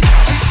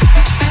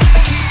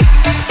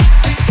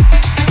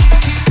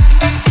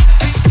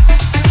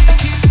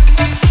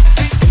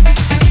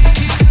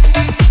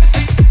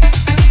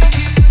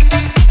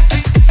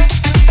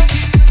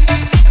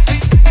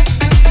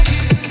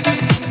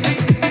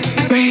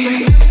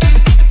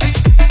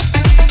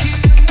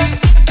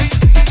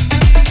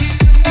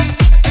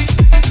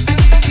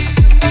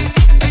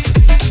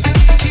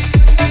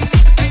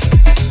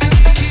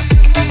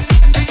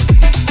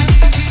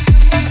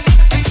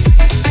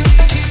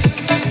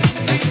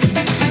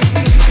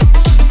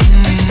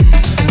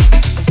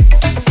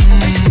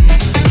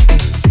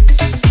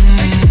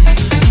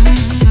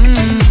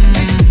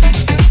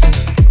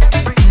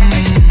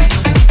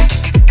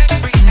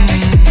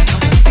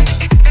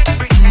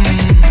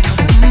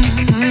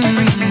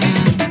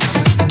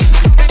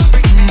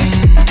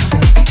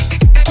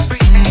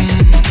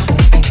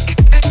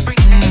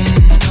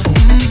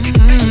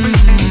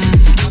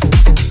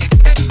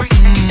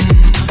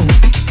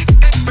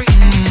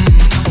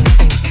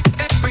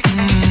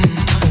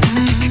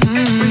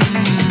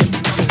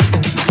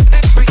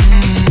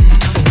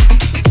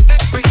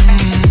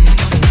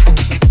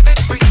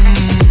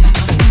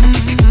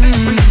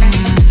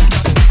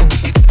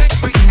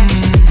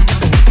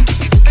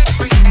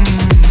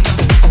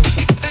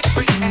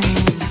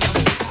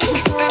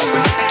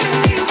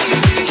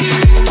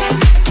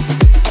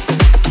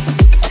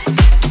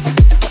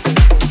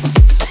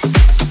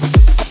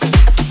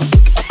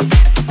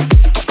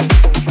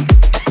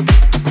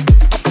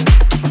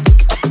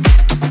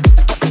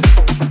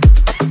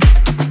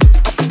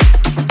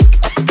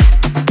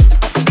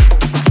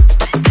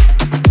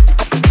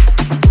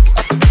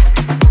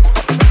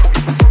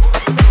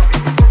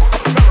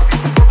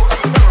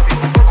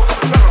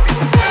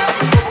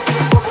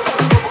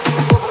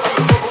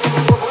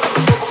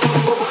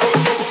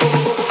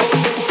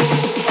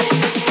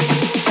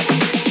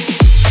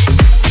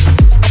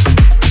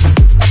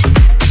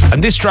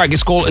 And this track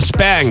is called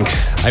Spank.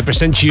 I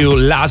present you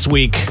last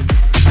week.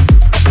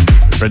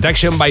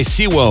 Production by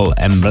Sewell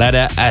and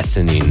Blada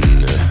Asenin.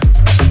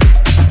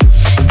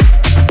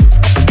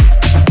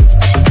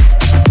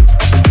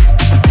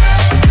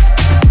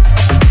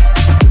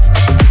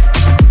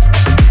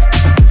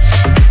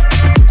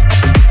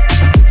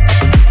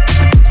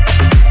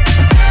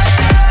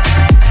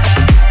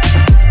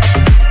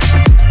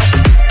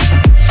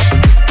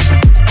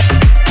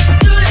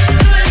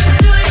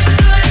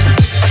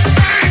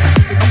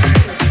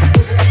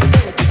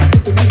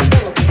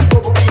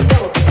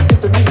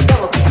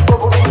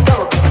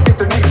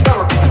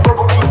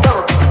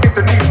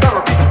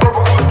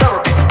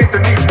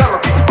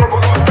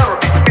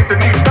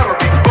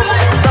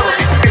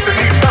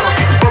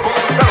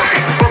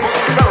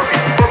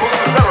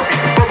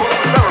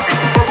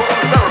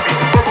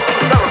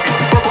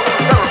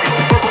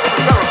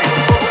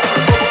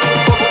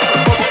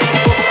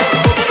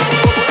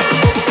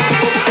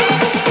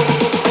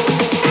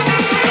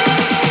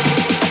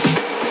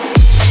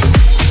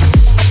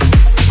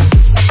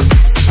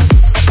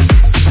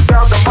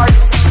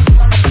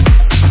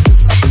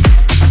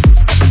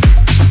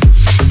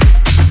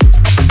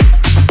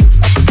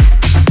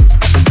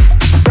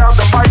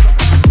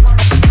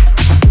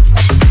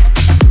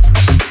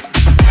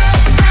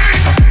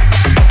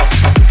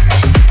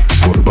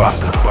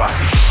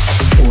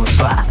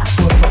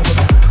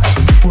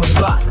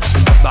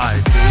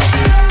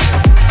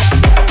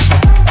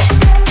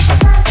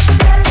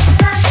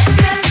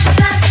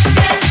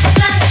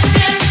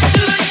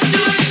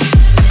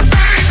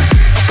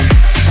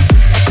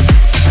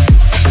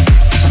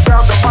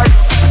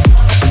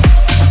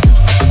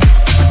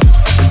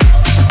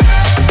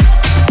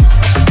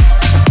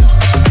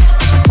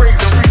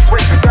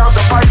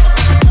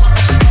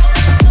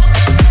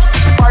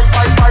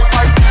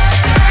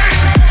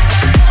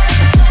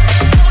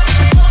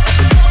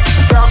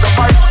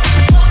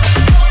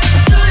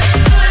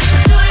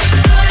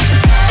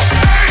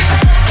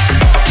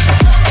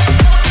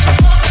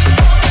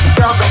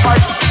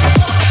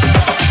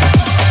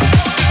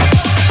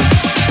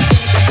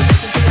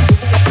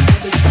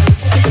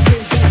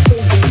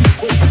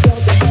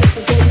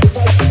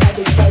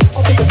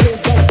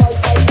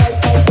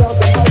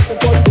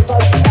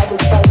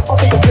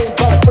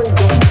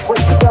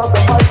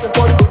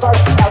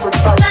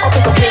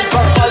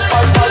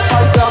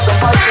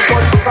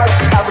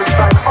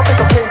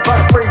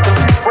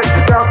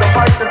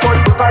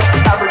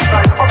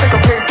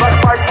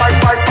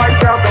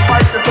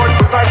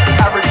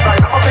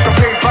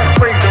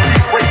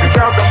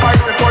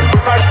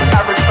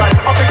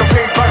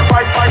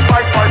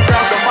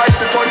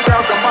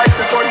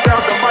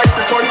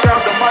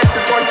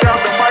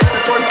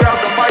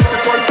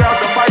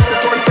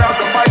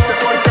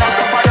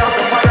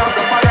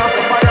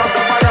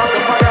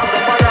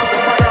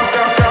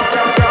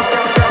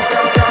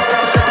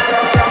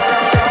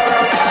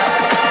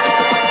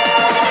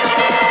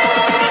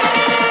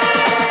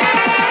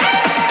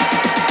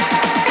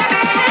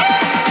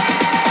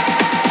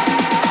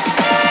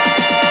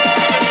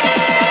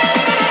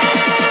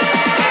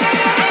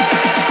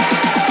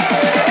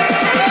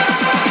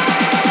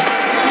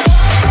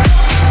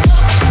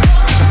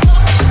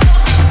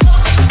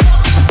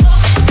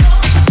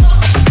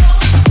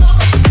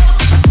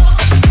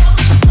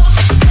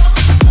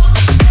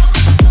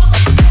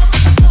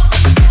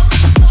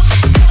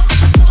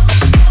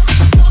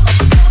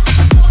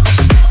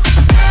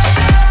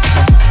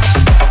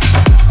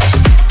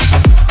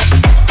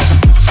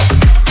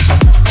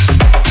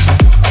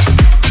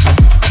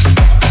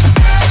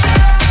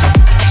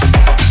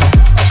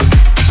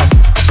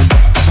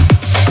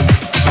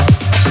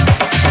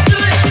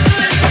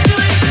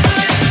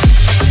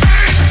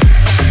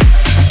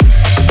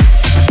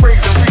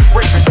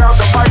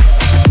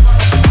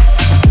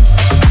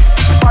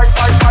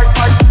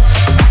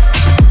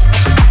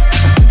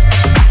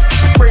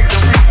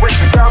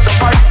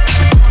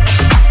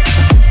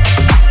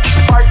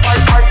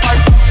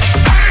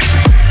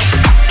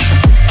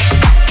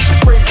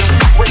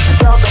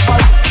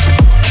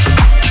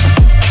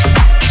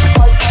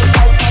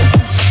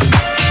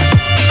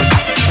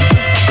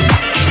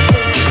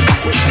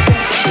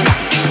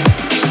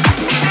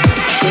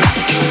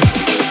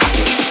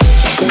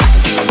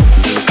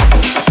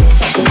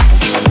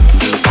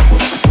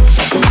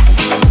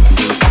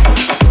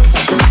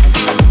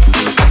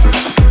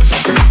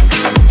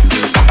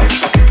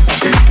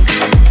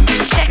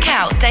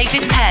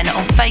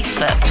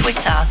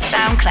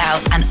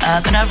 SoundCloud and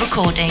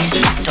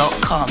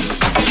urbanorecordings.com.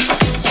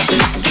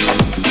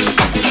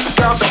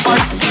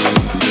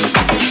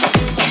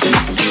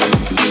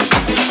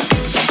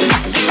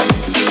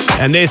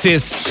 And this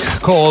is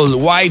called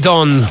White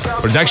On,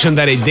 production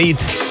that I did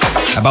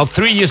about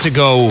 3 years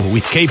ago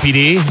with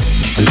KPD.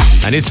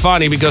 And it's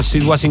funny because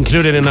it was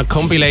included in a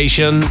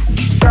compilation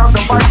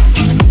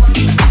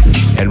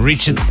and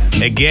reached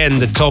again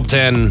the top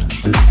 10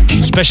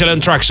 special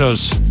and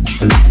Traxos.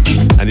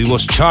 And it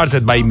was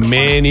charted by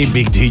many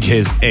big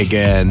DJs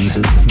again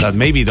that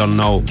maybe don't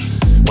know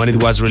when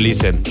it was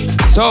released.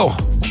 So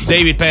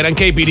David Penn and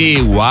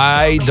KPD,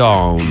 why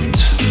don't?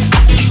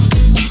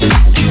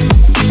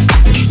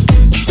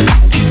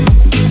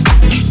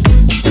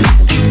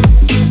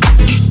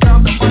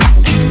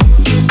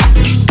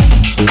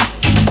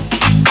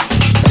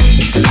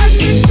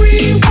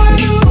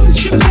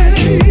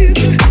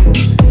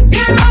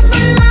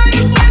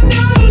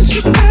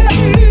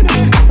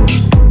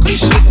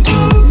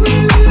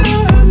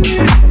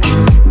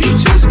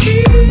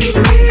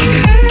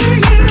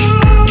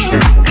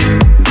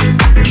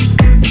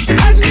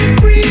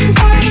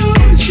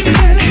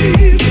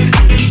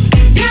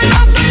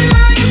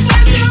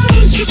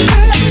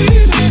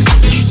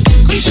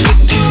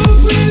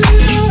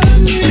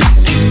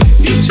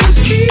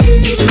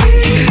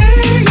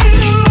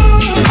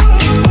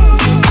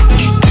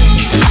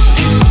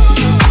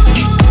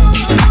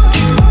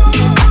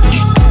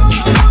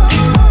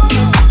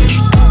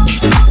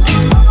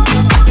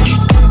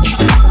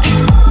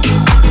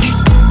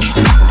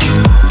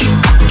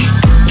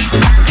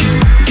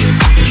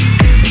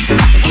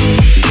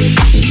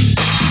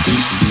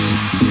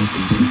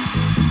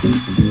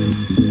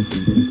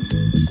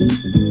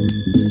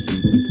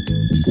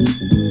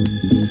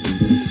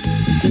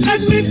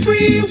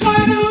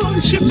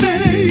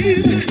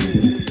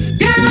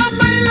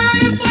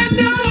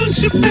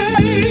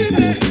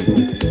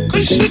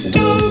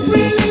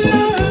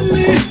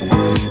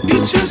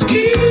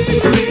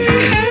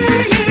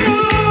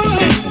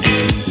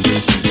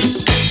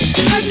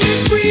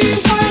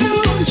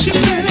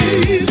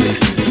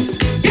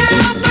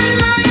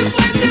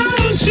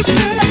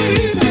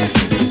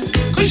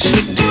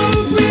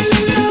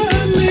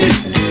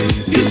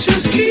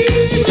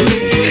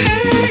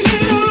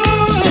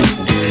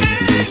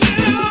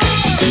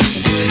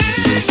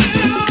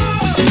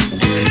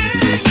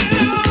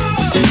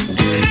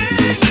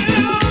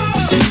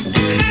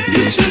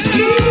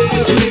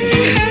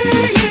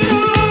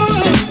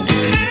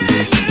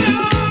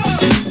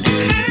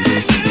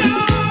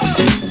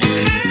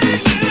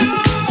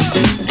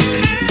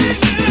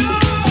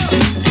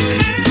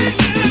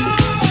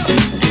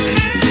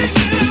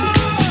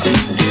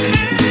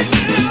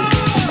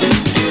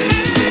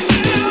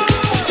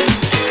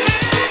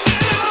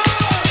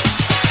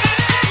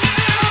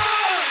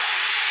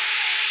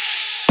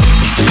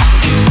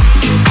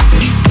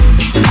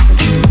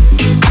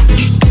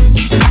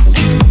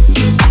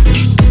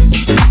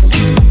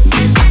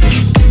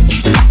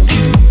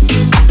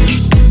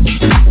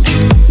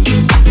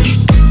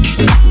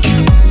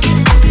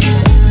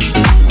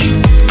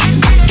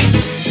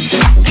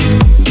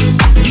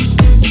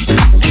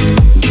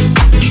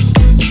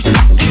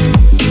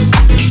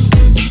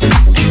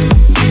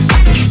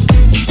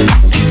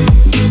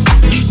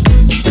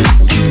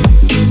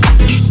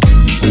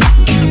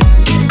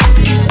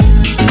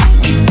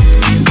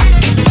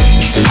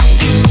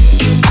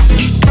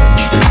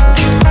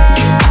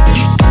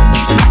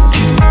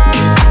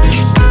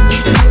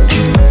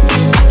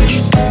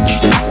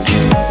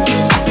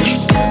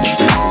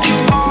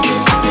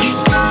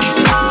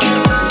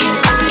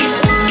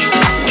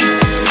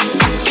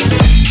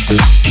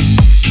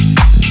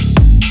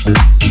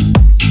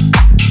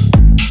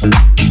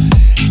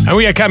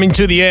 We are coming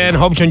to the end.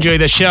 Hope you enjoy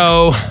the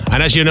show.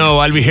 And as you know,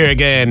 I'll be here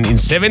again in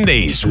 7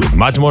 days with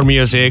much more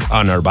music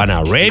on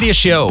Urbana Radio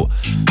Show.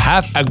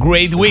 Have a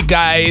great week,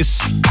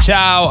 guys.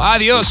 Ciao.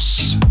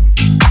 Adios.